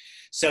stuff.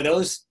 So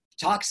those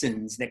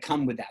toxins that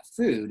come with that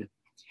food,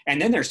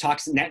 and then there's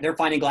toxins, they're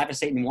finding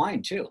glyphosate in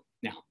wine too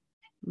now.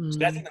 So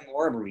that's even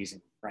more of a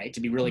reason, right, to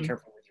be really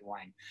careful with your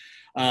wine.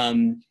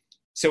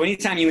 So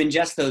anytime you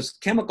ingest those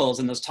chemicals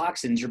and those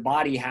toxins, your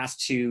body has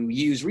to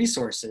use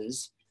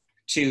resources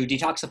to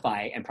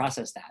detoxify and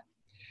process that.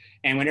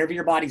 And whenever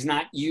your body's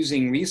not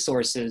using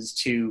resources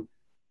to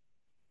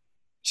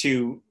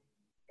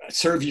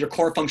serve your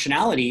core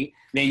functionality,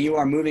 then you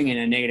are moving in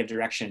a negative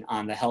direction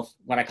on the health,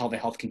 what I call the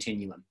health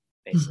continuum,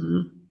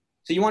 basically.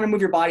 So you want to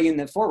move your body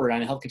forward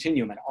on a health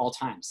continuum at all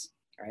times,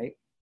 right?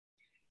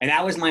 And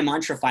that was my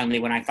mantra finally,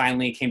 when I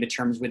finally came to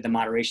terms with the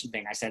moderation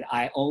thing. I said,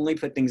 I only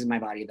put things in my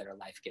body that are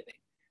life-giving.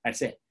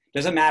 That's it.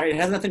 Doesn't matter. It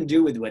has nothing to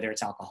do with whether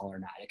it's alcohol or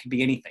not. It could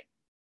be anything,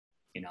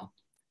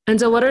 And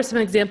so what are some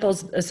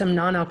examples, some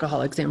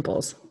non-alcohol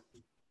examples?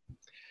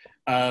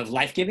 Of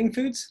life-giving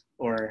foods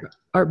or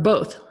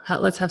both?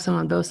 Let's have some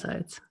on both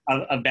sides.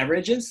 Of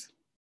beverages?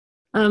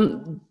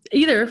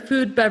 Either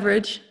food,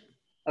 beverage.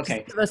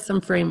 Okay. Just give us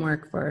some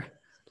framework for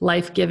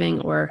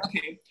life-giving or.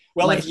 Okay.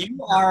 Well, if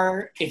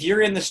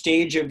you're in the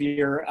stage of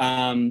your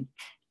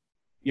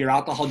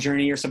alcohol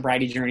journey, your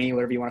sobriety journey,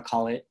 whatever you want to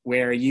call it,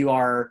 where you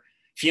are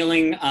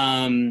feeling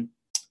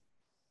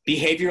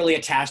behaviorally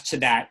attached to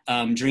that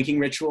drinking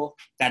ritual,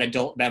 that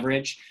adult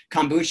beverage,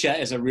 kombucha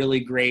is a really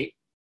great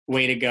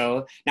way to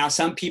go. Now,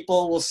 some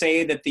people will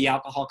say that the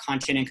alcohol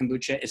content in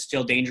kombucha is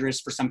still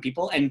dangerous for some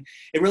people, and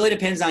it really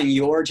depends on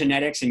your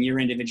genetics and your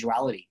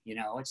individuality.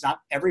 It's not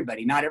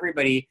everybody. Not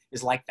everybody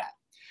is like that.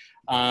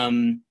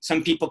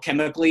 Some people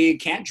chemically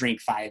can't drink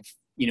 5,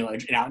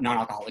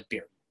 non-alcoholic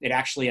beer. It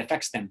actually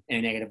affects them in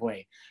a negative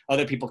way.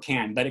 Other people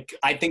can, but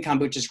I think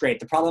kombucha is great.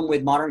 The problem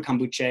with modern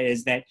kombucha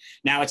is that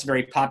now it's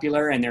very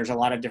popular and there's a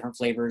lot of different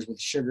flavors with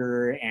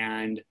sugar.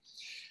 And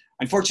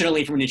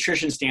unfortunately, from a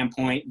nutrition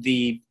standpoint,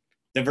 the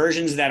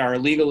versions that are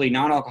legally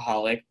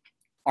non-alcoholic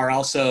are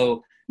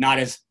also not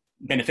as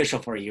beneficial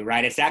for you,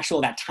 right? It's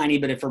that tiny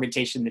bit of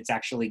fermentation that's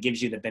actually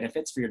gives you the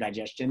benefits for your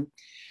digestion.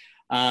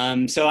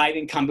 So I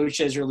think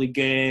kombucha is really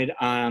good.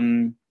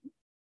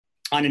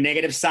 On a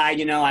negative side,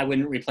 I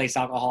wouldn't replace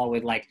alcohol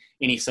with like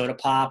any soda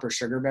pop or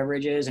sugar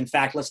beverages. In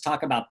fact, let's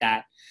talk about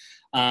that.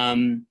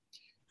 One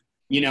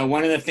of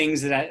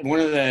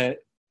the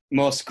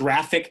most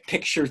graphic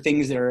picture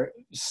things that are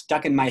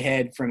stuck in my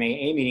head from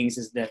AA meetings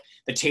is the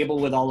table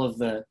with all of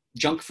the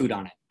junk food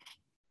on it,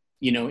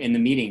 in the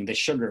meeting, the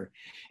sugar,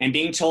 and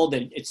being told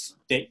that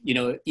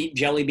eat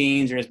jelly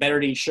beans or it's better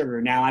to eat sugar.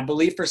 Now, I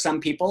believe for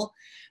some people,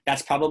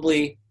 that's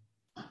probably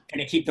going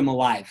to keep them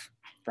alive,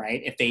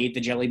 right? If they eat the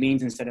jelly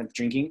beans instead of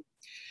drinking.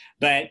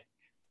 But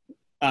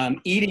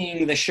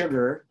eating the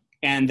sugar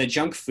and the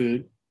junk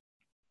food,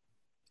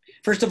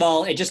 first of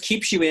all, it just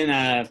keeps you in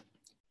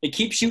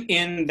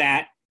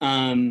that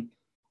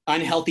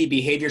unhealthy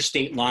behavior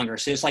state longer.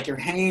 So it's like you're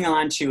hanging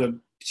on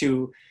to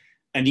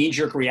a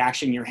knee-jerk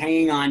reaction. You're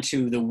hanging on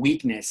to the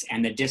weakness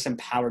and the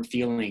disempowered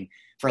feeling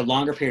for a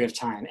longer period of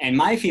time. And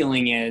my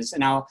feeling is,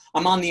 and now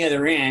I'm on the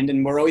other end,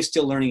 and we're always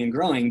still learning and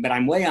growing, but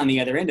I'm way on the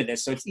other end of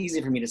this. So it's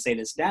easy for me to say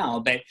this now,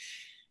 but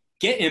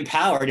get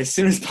empowered as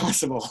soon as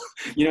possible.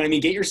 You know what I mean?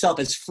 Get yourself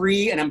as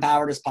free and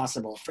empowered as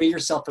possible. Free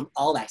yourself from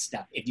all that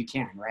stuff if you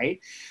can, right?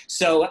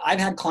 So I've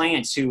had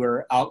clients who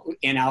are out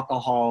in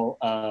alcohol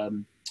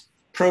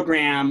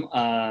program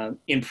or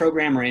in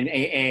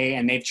AA,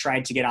 and they've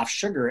tried to get off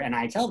sugar. And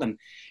I tell them,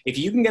 if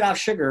you can get off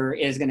sugar,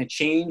 it is going to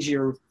change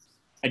your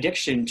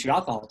addiction to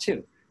alcohol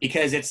too,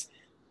 because it's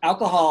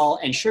alcohol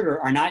and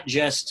sugar are not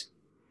just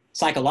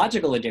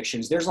psychological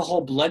addictions. There's a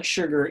whole blood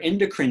sugar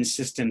endocrine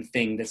system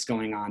thing that's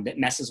going on that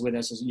messes with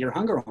us, your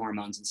hunger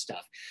hormones and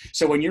stuff.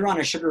 So when you're on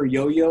a sugar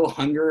yo-yo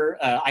hunger,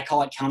 I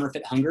call it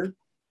counterfeit hunger.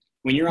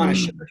 When you're on a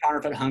sugar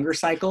counterfeit hunger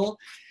cycle,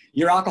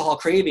 your alcohol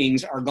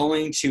cravings are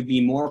going to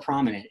be more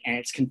prominent, and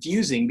it's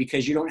confusing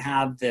because you don't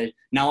have the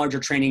knowledge or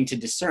training to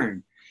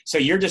discern. So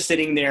you're just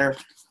sitting there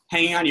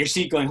hanging on your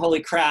seat going,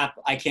 holy crap,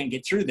 I can't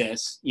get through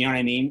this. You know what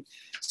I mean?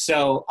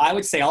 So I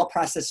would say all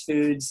processed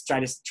foods, try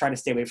to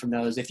stay away from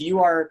those. If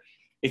you're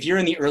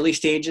in the early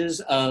stages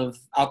of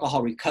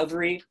alcohol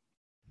recovery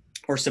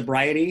or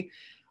sobriety,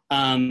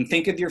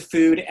 think of your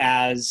food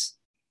as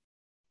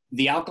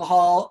the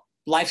alcohol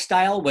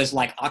lifestyle was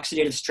like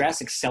oxidative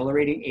stress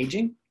accelerating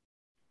aging.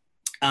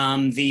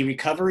 The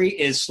recovery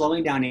is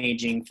slowing down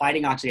aging,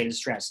 fighting oxidative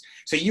stress.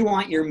 So you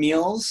want your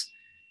meals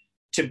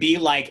to be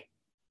like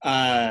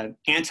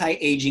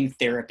anti-aging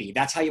therapy.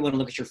 That's how you want to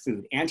look at your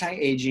food.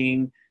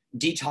 Anti-aging,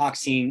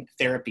 detoxing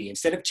therapy.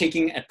 Instead of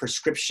taking a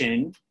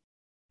prescription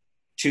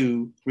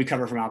to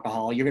recover from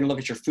alcohol, you're going to look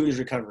at your food as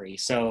recovery.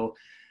 So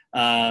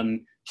high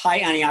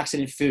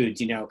antioxidant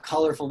foods,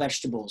 colorful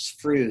vegetables,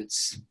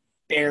 fruits,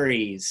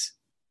 berries,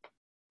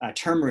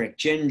 turmeric,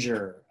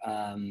 ginger,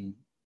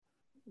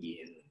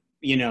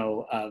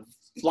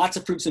 lots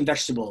of fruits and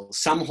vegetables,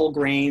 some whole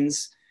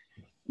grains,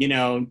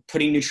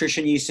 putting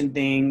nutrition yeast in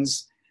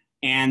things,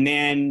 and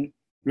then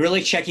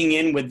really checking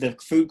in with the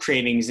food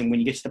cravings. And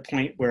when you get to the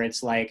point where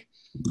it's like,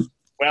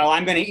 well,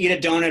 I'm going to eat a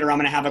donut or I'm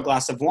going to have a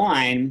glass of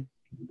wine,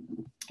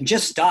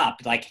 just stop,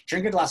 like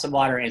drink a glass of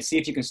water and see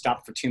if you can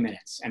stop for 2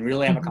 minutes and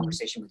really have a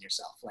conversation with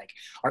yourself. Like,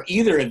 are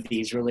either of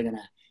these really going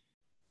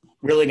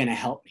to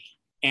help me?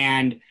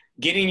 And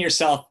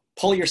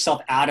pull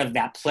yourself out of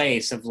that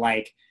place of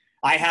like,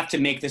 I have to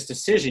make this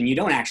decision. You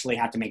don't actually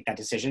have to make that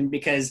decision,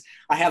 because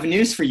I have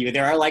news for you.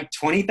 There are like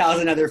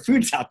 20,000 other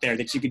foods out there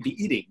that you could be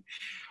eating.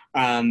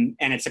 And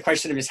it's a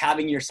question of just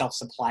having yourself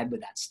supplied with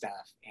that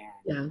stuff.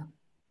 And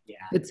yeah.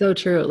 It's so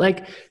true.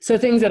 So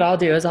things that I'll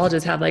do is I'll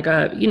just have like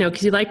cause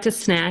you like to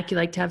snack, you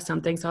like to have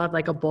something. So I'll have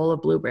like a bowl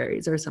of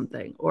blueberries or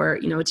something, or,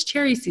 it's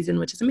cherry season,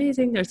 which is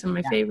amazing. They're some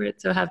of my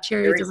favorites. So have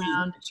cherries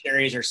around.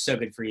 Cherries are so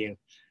good for you.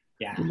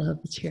 Yeah. I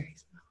love the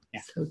cherries.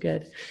 Yeah. So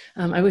good.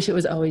 I wish it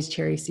was always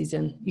cherry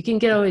season. You can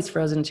get always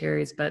frozen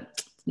cherries, but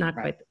it's not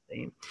quite the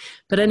same.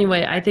 But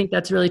anyway, I think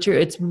that's really true.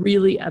 It's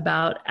really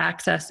about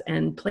access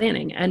and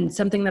planning. And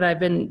something that I've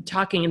been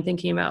talking and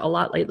thinking about a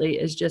lot lately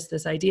is just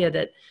this idea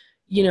that,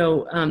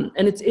 and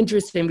it's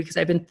interesting because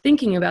I've been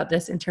thinking about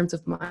this in terms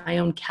of my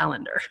own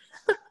calendar.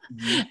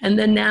 And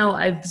then now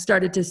I've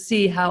started to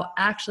see how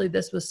actually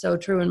this was so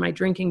true in my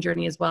drinking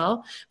journey as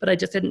well, but I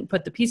just didn't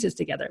put the pieces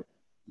together.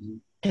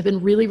 I've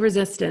been really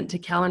resistant to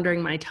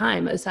calendaring my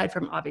time, aside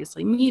from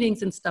obviously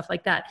meetings and stuff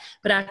like that,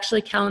 but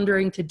actually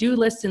calendaring to-do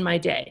lists in my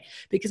day,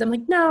 because I'm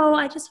like, no,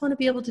 I just want to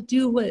be able to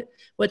do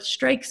what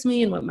strikes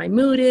me and what my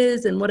mood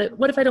is. And what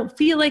if I don't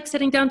feel like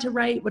sitting down to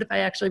write? What if I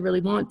actually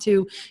really want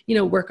to,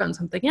 work on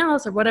something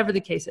else, or whatever the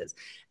case is.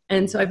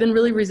 And so I've been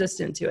really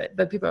resistant to it,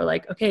 but people are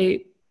like,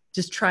 okay,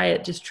 just try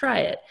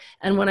it.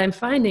 And what I'm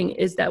finding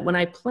is that when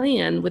I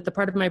plan with the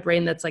part of my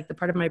brain that's like the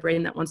part of my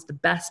brain that wants the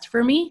best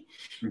for me,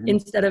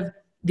 instead of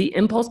the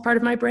impulse part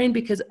of my brain,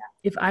 because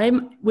if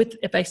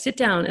I sit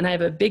down and I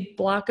have a big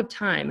block of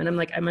time and I'm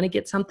like, I'm going to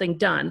get something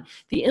done,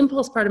 the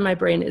impulse part of my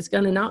brain is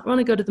going to not want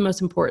to go to the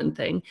most important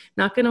thing,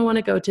 not going to want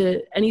to go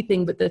to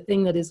anything but the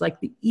thing that is like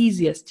the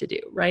easiest to do,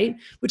 right?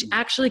 Which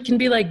actually can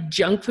be like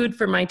junk food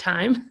for my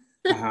time.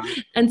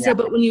 And so,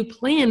 but when you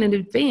plan in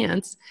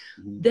advance,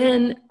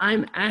 then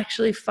I'm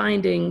actually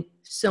finding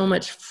so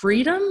much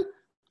freedom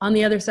on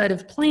the other side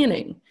of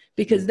planning.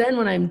 Because then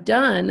when I'm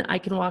done, I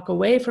can walk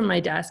away from my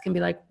desk and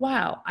be like,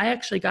 wow, I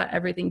actually got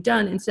everything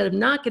done, instead of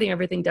not getting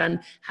everything done,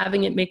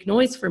 having it make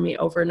noise for me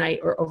overnight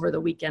or over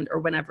the weekend or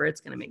whenever it's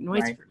going to make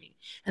noise for me.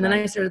 And then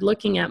I started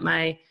looking at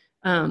my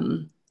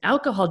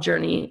alcohol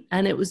journey,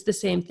 and it was the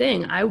same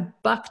thing. I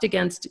bucked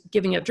against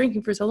giving up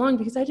drinking for so long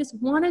because I just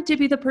wanted to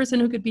be the person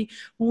who could be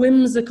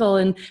whimsical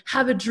and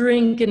have a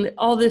drink and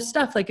all this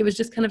stuff. Like, it was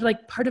just kind of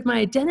like part of my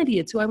identity.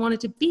 It's who I wanted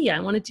to be.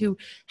 I wanted to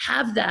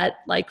have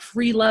that like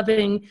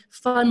free-loving,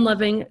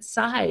 fun-loving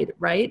side,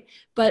 right?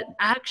 But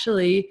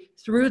actually,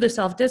 through the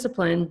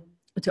self-discipline,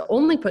 to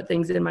only put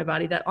things in my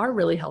body that are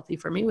really healthy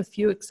for me, with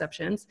few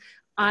exceptions,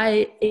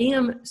 I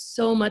am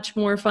so much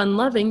more fun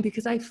loving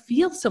because I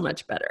feel so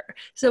much better.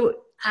 So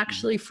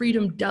actually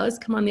freedom does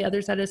come on the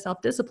other side of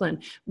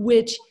self-discipline,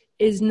 which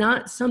is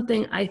not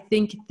something I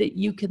think that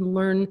you can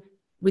learn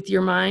with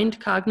your mind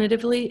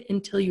cognitively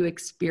until you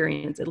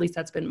experience. At least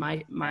that's been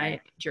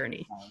my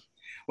journey.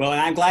 Well,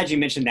 and I'm glad you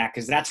mentioned that,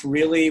 because that's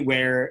really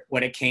where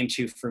what it came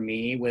to for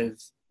me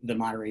with the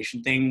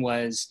moderation thing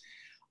was,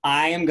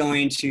 I am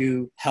going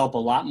to help a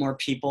lot more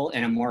people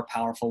in a more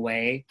powerful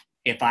way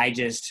if I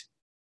just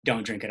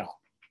don't drink at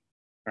all,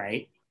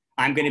 right?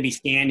 I'm going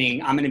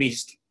to be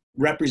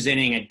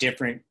representing a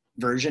different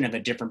version of a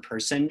different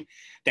person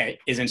that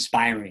is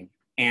inspiring.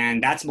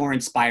 And that's more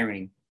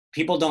inspiring.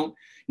 People don't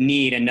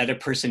need another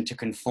person to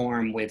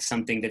conform with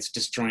something that's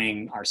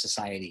destroying our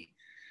society,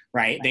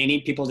 right? They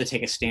need people to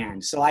take a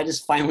stand. So I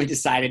just finally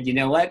decided, you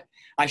know what?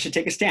 I should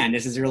take a stand.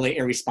 This is really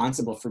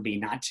irresponsible for me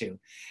not to.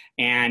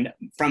 And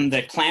from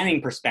the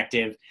planning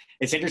perspective,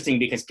 it's interesting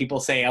because people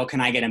say, oh, can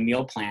I get a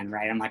meal plan,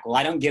 right? I'm like, well,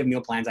 I don't give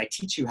meal plans. I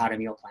teach you how to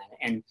meal plan.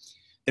 And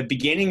the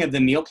beginning of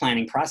the meal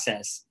planning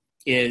process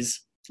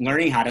is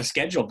learning how to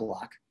schedule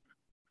block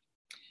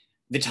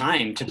the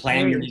time to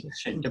plan your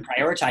nutrition, to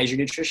prioritize your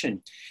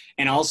nutrition,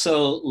 and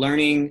also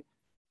learning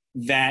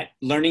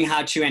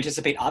how to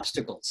anticipate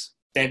obstacles,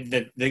 that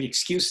the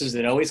excuses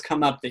that always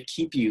come up that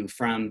keep you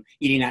from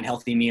eating that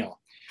healthy meal,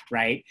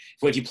 right?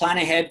 So if you plan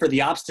ahead for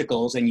the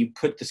obstacles and you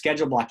put the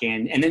schedule block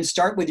in, and then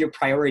start with your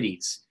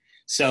priorities.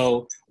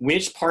 So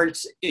which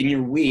parts in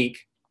your week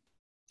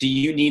do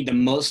you need the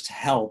most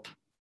help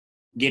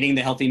getting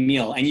the healthy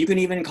meal? And you can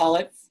even call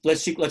it,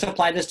 let's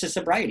apply this to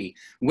sobriety.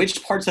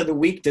 Which parts of the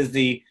week does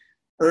the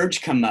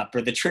urge come up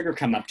or the trigger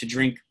come up to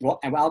drink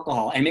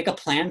alcohol, and make a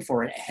plan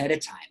for it ahead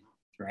of time,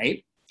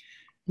 right?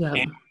 Yeah.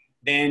 And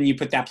then you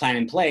put that plan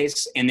in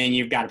place, and then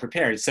you've got it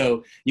prepared.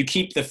 So you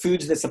keep the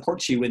foods that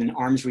support you within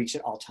arm's reach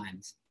at all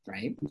times,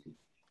 right?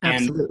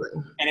 Absolutely.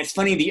 And it's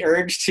funny, the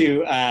urge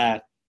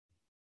to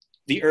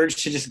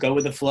just go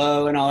with the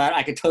flow and all that,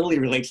 I could totally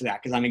relate to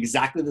that because I'm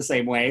exactly the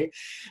same way.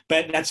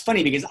 But that's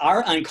funny because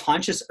our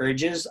unconscious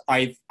urges,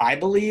 I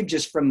believe,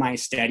 just from my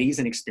studies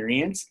and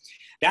experience,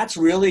 that's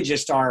really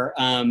just our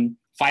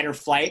fight or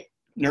flight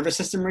nervous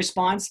system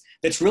response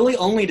that's really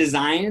only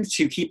designed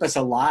to keep us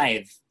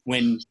alive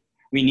when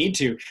we need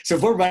to. So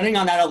if we're running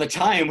on that all the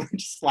time, we're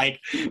just like,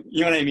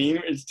 you know what I mean?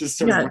 It's just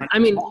sort of. I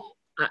mean,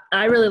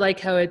 I really like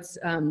how it's,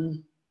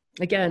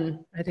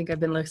 again, I think I've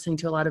been listening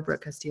to a lot of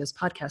Brooke Castillo's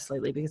podcasts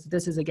lately because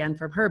this is again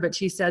from her, but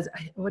she says,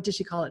 what does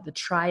she call it? The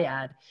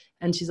triad.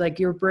 And she's like,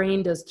 your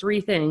brain does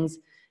three things: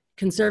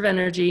 conserve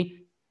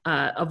energy,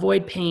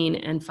 avoid pain,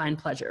 and find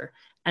pleasure.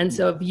 And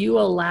so if you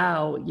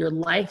allow your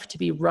life to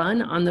be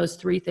run on those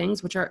three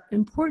things, which are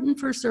important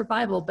for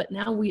survival, but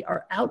now we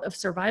are out of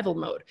survival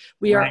mode.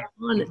 We are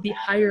on the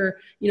higher,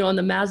 on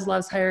the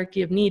Maslow's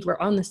hierarchy of need, we're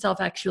on the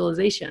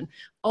self-actualization.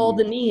 All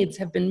the needs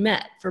have been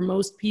met for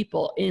most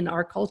people in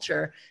our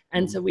culture.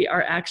 And so we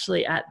are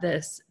actually at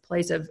this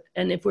place of,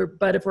 and if we're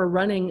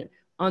running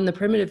on the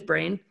primitive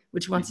brain,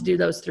 which wants to do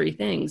those three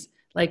things,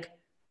 like,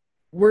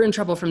 we're in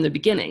trouble from the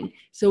beginning.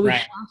 So we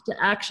have to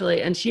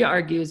actually, and she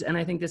argues, and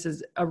I think this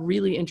is a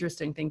really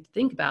interesting thing to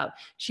think about.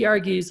 She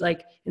argues,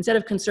 like, instead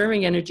of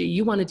conserving energy,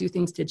 you want to do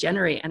things to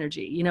generate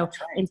energy.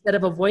 Instead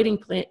of avoiding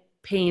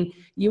pain,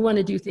 you want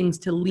to do things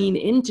to lean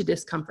into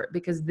discomfort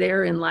because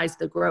therein lies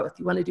the growth.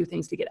 You want to do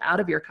things to get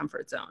out of your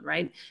comfort zone,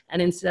 right? And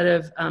instead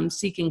of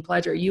seeking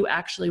pleasure, you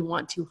actually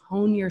want to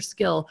hone your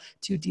skill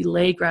to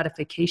delay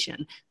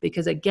gratification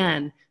because,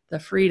 again, the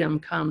freedom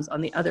comes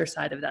on the other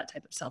side of that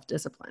type of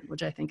self-discipline,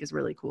 which I think is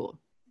really cool.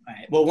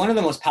 Right. Well, one of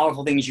the most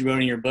powerful things you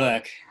wrote in your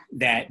book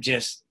that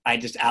I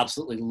just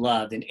absolutely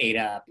loved and ate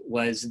up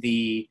was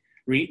the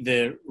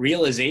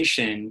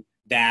realization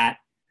that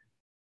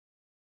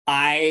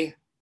I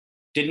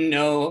didn't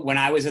know when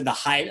I was at the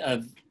height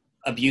of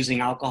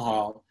abusing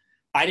alcohol,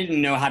 I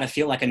didn't know how to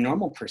feel like a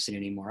normal person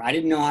anymore. I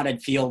didn't know how to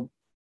feel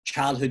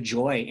childhood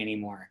joy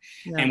anymore.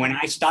 Yeah. And when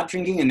I stopped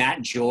drinking and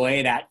that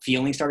joy, that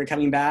feeling started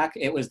coming back,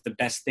 it was the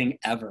best thing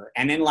ever.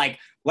 And then, like,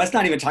 let's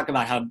not even talk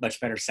about how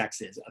much better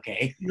sex is.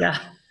 Okay. Yeah.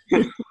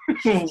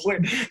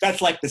 That's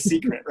like the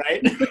secret,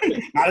 right?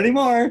 Not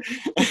anymore.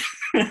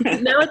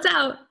 Now it's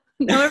out.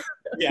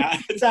 Yeah,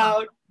 it's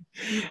out.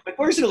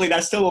 Unfortunately,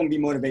 that still won't be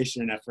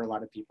motivation enough for a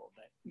lot of people,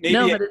 but maybe.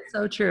 No, but it's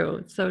so true.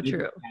 It's so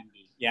true.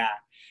 Yeah.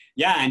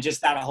 Yeah. And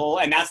just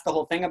and that's the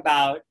whole thing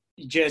about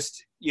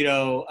just,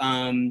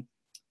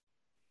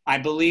 I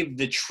believe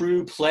the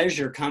true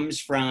pleasure comes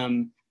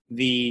from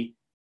the,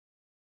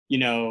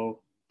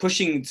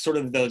 pushing sort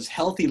of those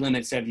healthy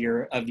limits of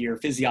your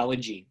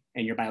physiology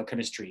and your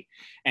biochemistry.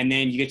 And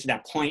then you get to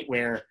that point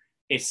where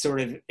it's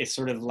sort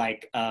of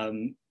like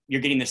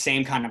you're getting the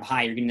same kind of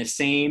high. You're getting the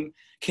same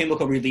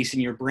chemical release in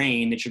your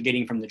brain that you're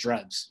getting from the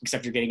drugs,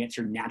 except you're getting it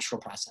through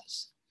natural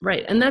process.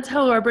 Right. And that's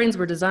how our brains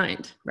were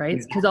designed, right?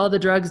 Because Exactly. all the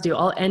drugs do,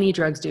 any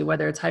drugs do,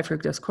 whether it's high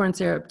fructose corn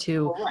syrup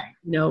to, Right.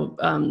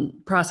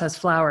 processed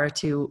flour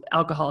to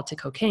alcohol to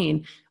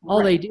cocaine,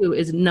 all Right. they do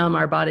is numb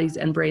our bodies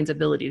and brains'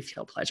 ability to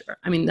feel pleasure.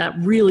 I mean, that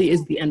really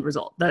is the end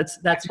result. That's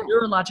Right.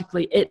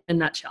 neurologically it in a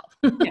nutshell.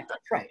 Yeah,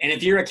 that's right. And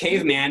if you're a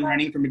caveman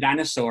running from a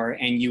dinosaur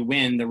and you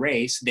win the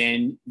race,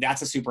 then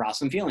that's a super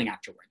awesome feeling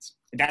afterwards.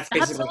 That's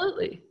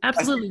basically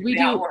Absolutely. We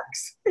how it do.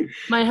 works.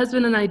 My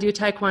husband and I do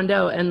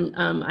Taekwondo, and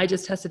I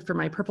just tested for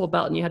my purple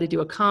belt, and you had to do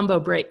a combo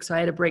break. So I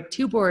had to break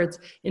two boards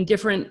in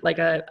different,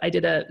 I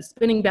did a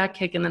spinning back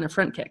kick and then a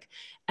front kick.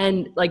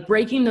 And like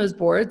breaking those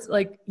boards,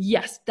 like,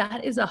 yes,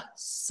 that is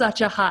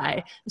such a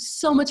high,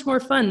 so much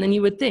more fun than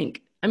you would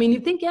think. I mean,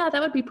 you'd think, yeah,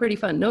 that would be pretty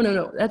fun.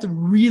 No. That's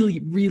really,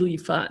 really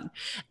fun.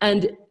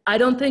 And I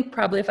don't think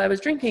probably if I was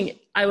drinking,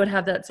 I would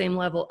have that same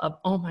level of,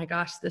 oh my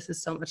gosh, this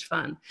is so much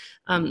fun,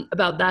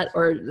 about that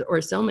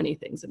or so many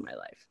things in my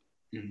life.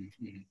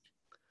 Mm-hmm.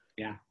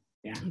 Yeah.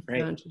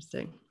 Great. So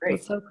interesting. Great.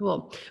 That's so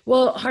cool.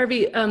 Well,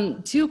 Harvey,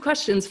 two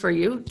questions for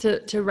you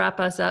to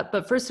wrap us up.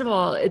 But first of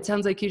all, it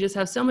sounds like you just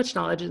have so much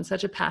knowledge and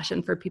such a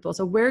passion for people.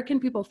 So where can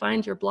people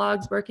find your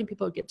blogs? Where can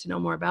people get to know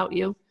more about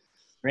you?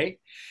 Great.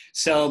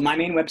 So my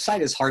main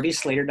website is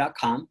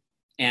harveyslater.com,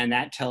 and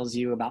that tells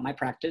you about my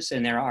practice.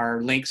 And there are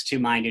links to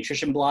my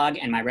nutrition blog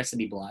and my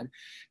recipe blog.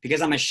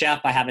 Because I'm a chef,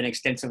 I have an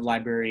extensive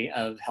library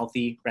of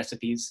healthy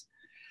recipes.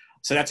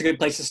 So that's a good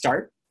place to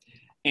start.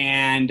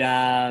 And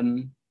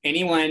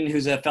anyone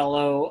who's a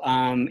fellow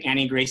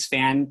Annie Grace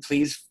fan,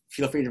 please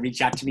feel free to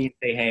reach out to me and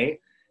say, hey,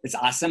 it's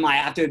awesome. I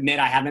have to admit,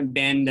 I haven't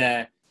been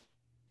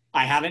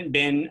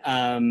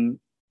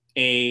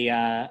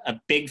a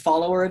big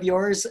follower of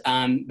yours,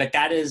 but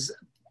that is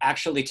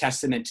actually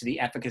testament to the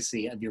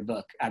efficacy of your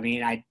book. I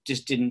mean, I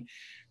just didn't.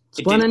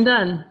 One and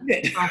done.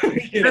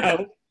 You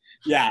know?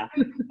 Yeah.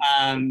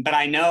 But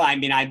I know, I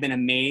mean, I've been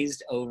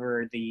amazed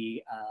over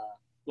the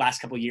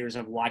last couple of years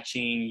of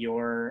watching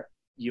your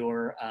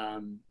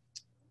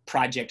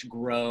project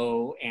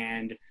grow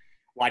and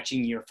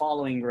watching your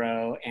following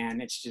grow,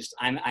 and it's just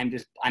I'm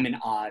in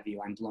awe of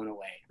you. I'm blown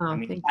away. Oh, I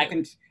mean,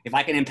 if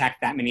I can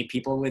impact that many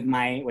people with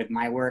my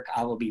work,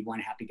 I will be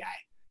one happy guy.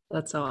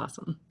 That's so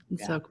awesome.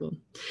 It's so cool.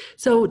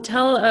 So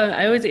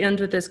I always end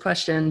with this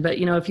question, but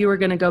if you were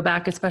going to go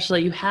back,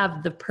 especially you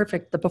have the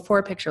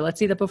before picture. Let's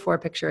see the before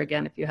picture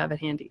again, if you have it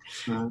handy.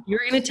 Uh-huh. You're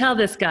going to tell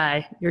this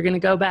guy, you're going to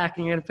go back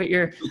and you're going to put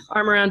your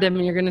arm around him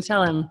and you're going to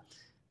tell him,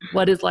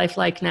 what is life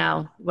like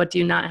now? What do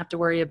you not have to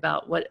worry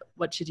about? What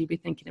should you be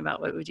thinking about?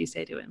 What would you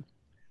say to him?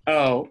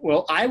 Oh,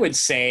 well, I would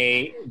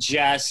say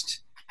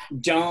just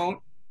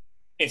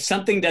if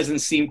something doesn't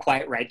seem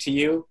quite right to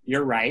you,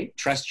 you're right.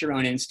 Trust your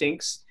own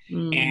instincts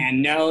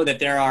and know that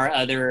there are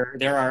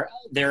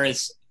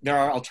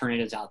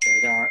alternatives out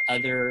there. There are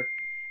other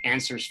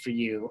answers for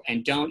you,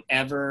 and don't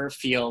ever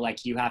feel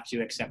like you have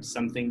to accept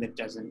something that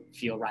doesn't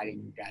feel right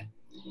in your gut.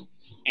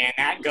 And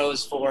that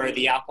goes for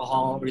the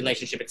alcohol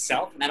relationship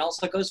itself. And that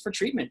also goes for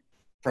treatment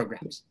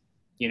programs.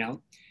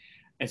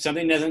 If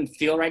something doesn't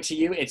feel right to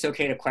you, it's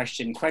okay to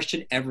question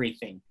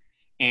everything,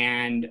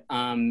 and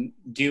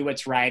do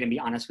what's right and be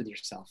honest with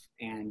yourself.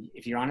 And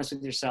if you're honest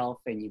with yourself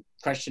and you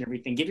question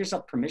everything, give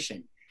yourself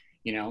permission,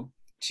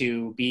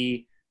 to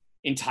be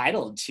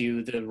entitled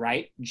to the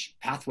right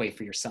pathway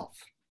for yourself.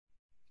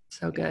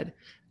 So good.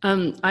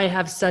 I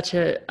have such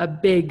a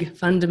big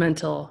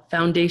fundamental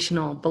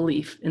foundational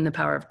belief in the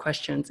power of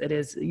questions.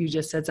 You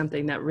just said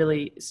something that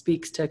really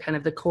speaks to kind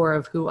of the core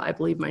of who I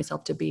believe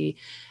myself to be.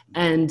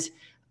 And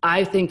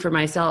I think for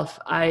myself,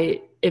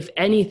 if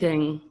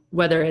anything,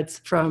 whether it's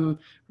from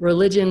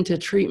religion to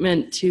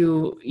treatment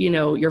to,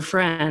 your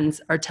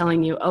friends are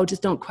telling you, oh,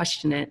 just don't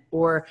question it.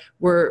 Or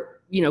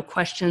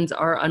questions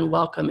are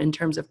unwelcome in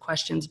terms of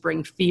questions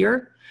bring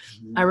fear.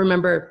 Mm-hmm. I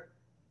remember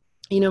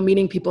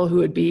meeting people who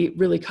would be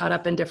really caught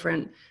up in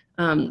different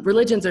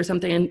religions or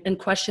something, and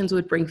questions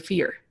would bring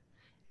fear.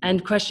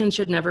 And questions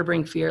should never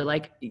bring fear.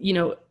 Like,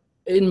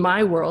 in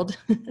my world,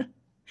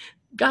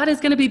 God is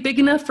going to be big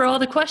enough for all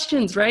the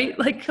questions, right?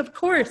 Like, of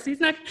course, he's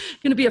not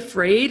going to be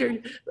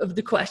afraid of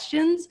the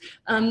questions.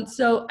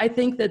 So I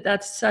think that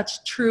that's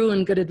such true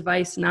and good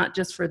advice, not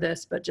just for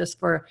this, but just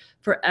for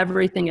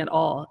everything at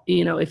all.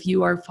 If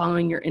you are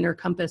following your inner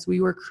compass,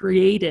 we were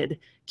created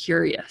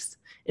curious.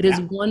 It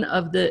is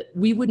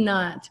we would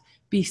not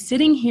be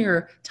sitting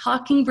here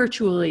talking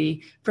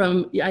virtually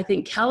from, I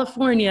think,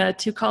 California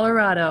to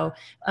Colorado,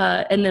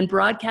 and then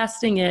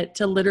broadcasting it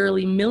to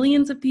literally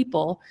millions of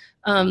people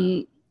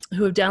who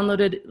have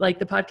downloaded, like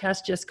the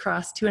podcast just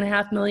crossed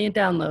 2.5 million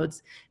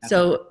downloads.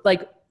 So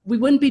we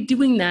wouldn't be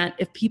doing that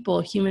if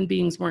human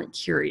beings weren't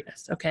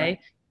curious. Okay. Right.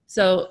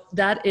 So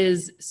that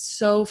is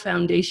so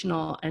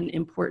foundational and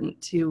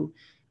important to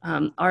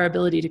our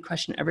ability to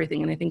question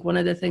everything. And I think one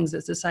of the things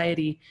that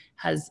society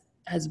has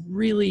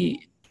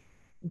really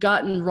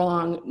gotten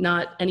wrong,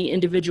 not any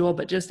individual,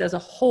 but just as a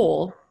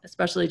whole,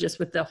 especially just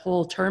with the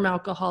whole term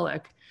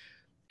alcoholic,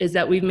 is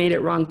that we've made it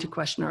wrong to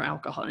question our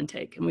alcohol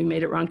intake, and we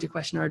made it wrong to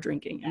question our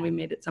drinking, and we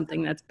made it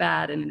something that's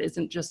bad. And it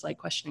isn't just like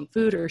questioning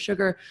food or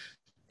sugar.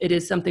 It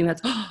is something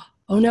that's,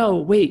 oh no,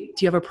 wait,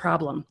 do you have a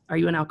problem? Are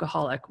you an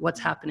alcoholic? What's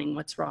happening?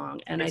 What's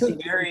wrong? And it's a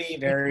very,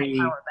 very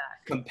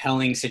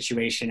compelling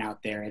situation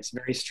out there. It's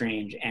very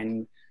strange.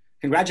 And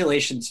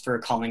congratulations for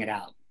calling it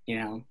out, you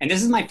know. And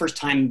this is my first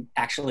time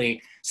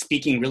actually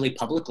speaking really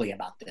publicly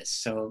about this.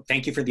 So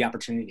thank you for the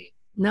opportunity.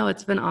 No,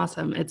 it's been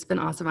awesome. It's been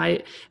awesome.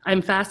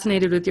 I'm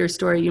fascinated with your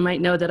story. You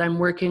might know that I'm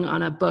working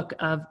on a book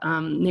of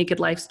naked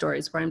life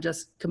stories where I'm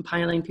just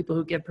compiling people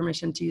who give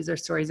permission to use their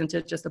stories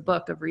into just a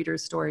book of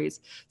readers' stories.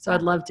 So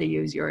I'd love to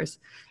use yours.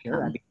 Sure,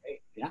 that'd be great.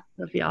 Yeah,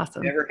 that'd be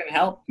awesome. Whatever can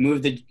help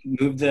move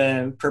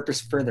the purpose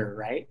further,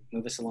 right?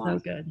 Move us along. So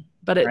good.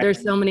 But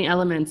there's so many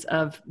elements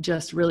of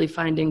just really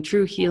finding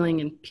true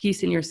healing and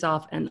peace in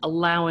yourself and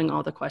allowing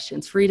all the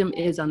questions. Freedom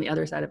is on the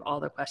other side of all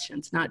the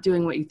questions, not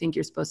doing what you think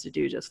you're supposed to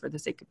do just for the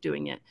sake of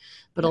doing it,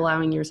 but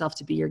allowing yourself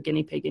to be your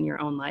guinea pig in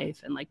your own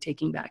life and like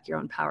taking back your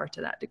own power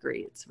to that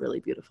degree. It's really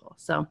beautiful.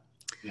 So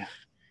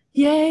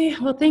yay.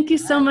 Well, thank you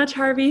so much,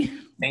 Harvey.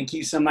 Thank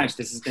you so much.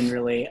 This has been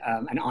really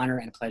an honor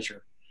and a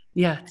pleasure.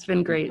 Yeah, it's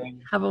been great.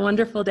 Have a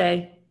wonderful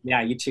day.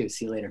 Yeah, you too.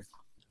 See you later.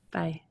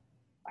 Bye.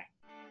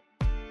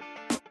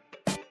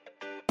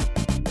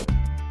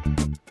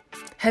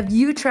 Have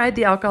you tried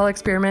the alcohol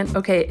experiment?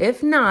 Okay,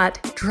 if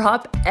not,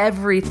 drop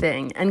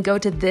everything and go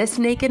to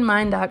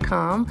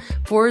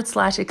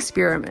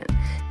thisnakedmind.com/experiment.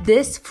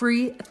 This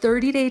free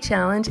 30-day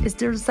challenge is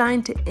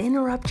designed to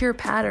interrupt your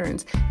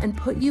patterns and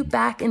put you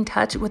back in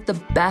touch with the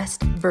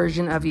best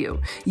version of you.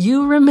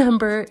 You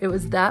remember it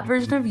was that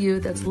version of you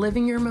that's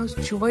living your most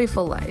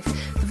joyful life,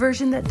 the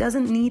version that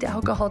doesn't need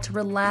alcohol to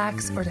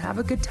relax or to have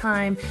a good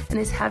time and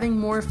is having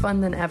more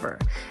fun than ever.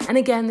 And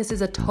again, this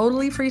is a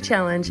totally free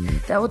challenge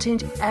that will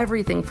change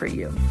everything for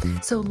you.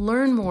 So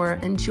learn more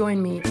and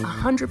join me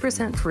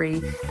 100%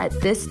 free at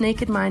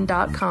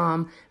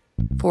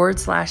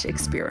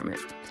thisnakedmind.com/experiment.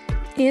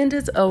 And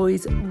as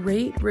always,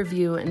 rate,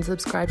 review, and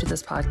subscribe to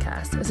this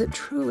podcast as it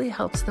truly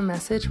helps the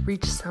message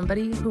reach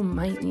somebody who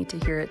might need to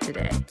hear it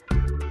today.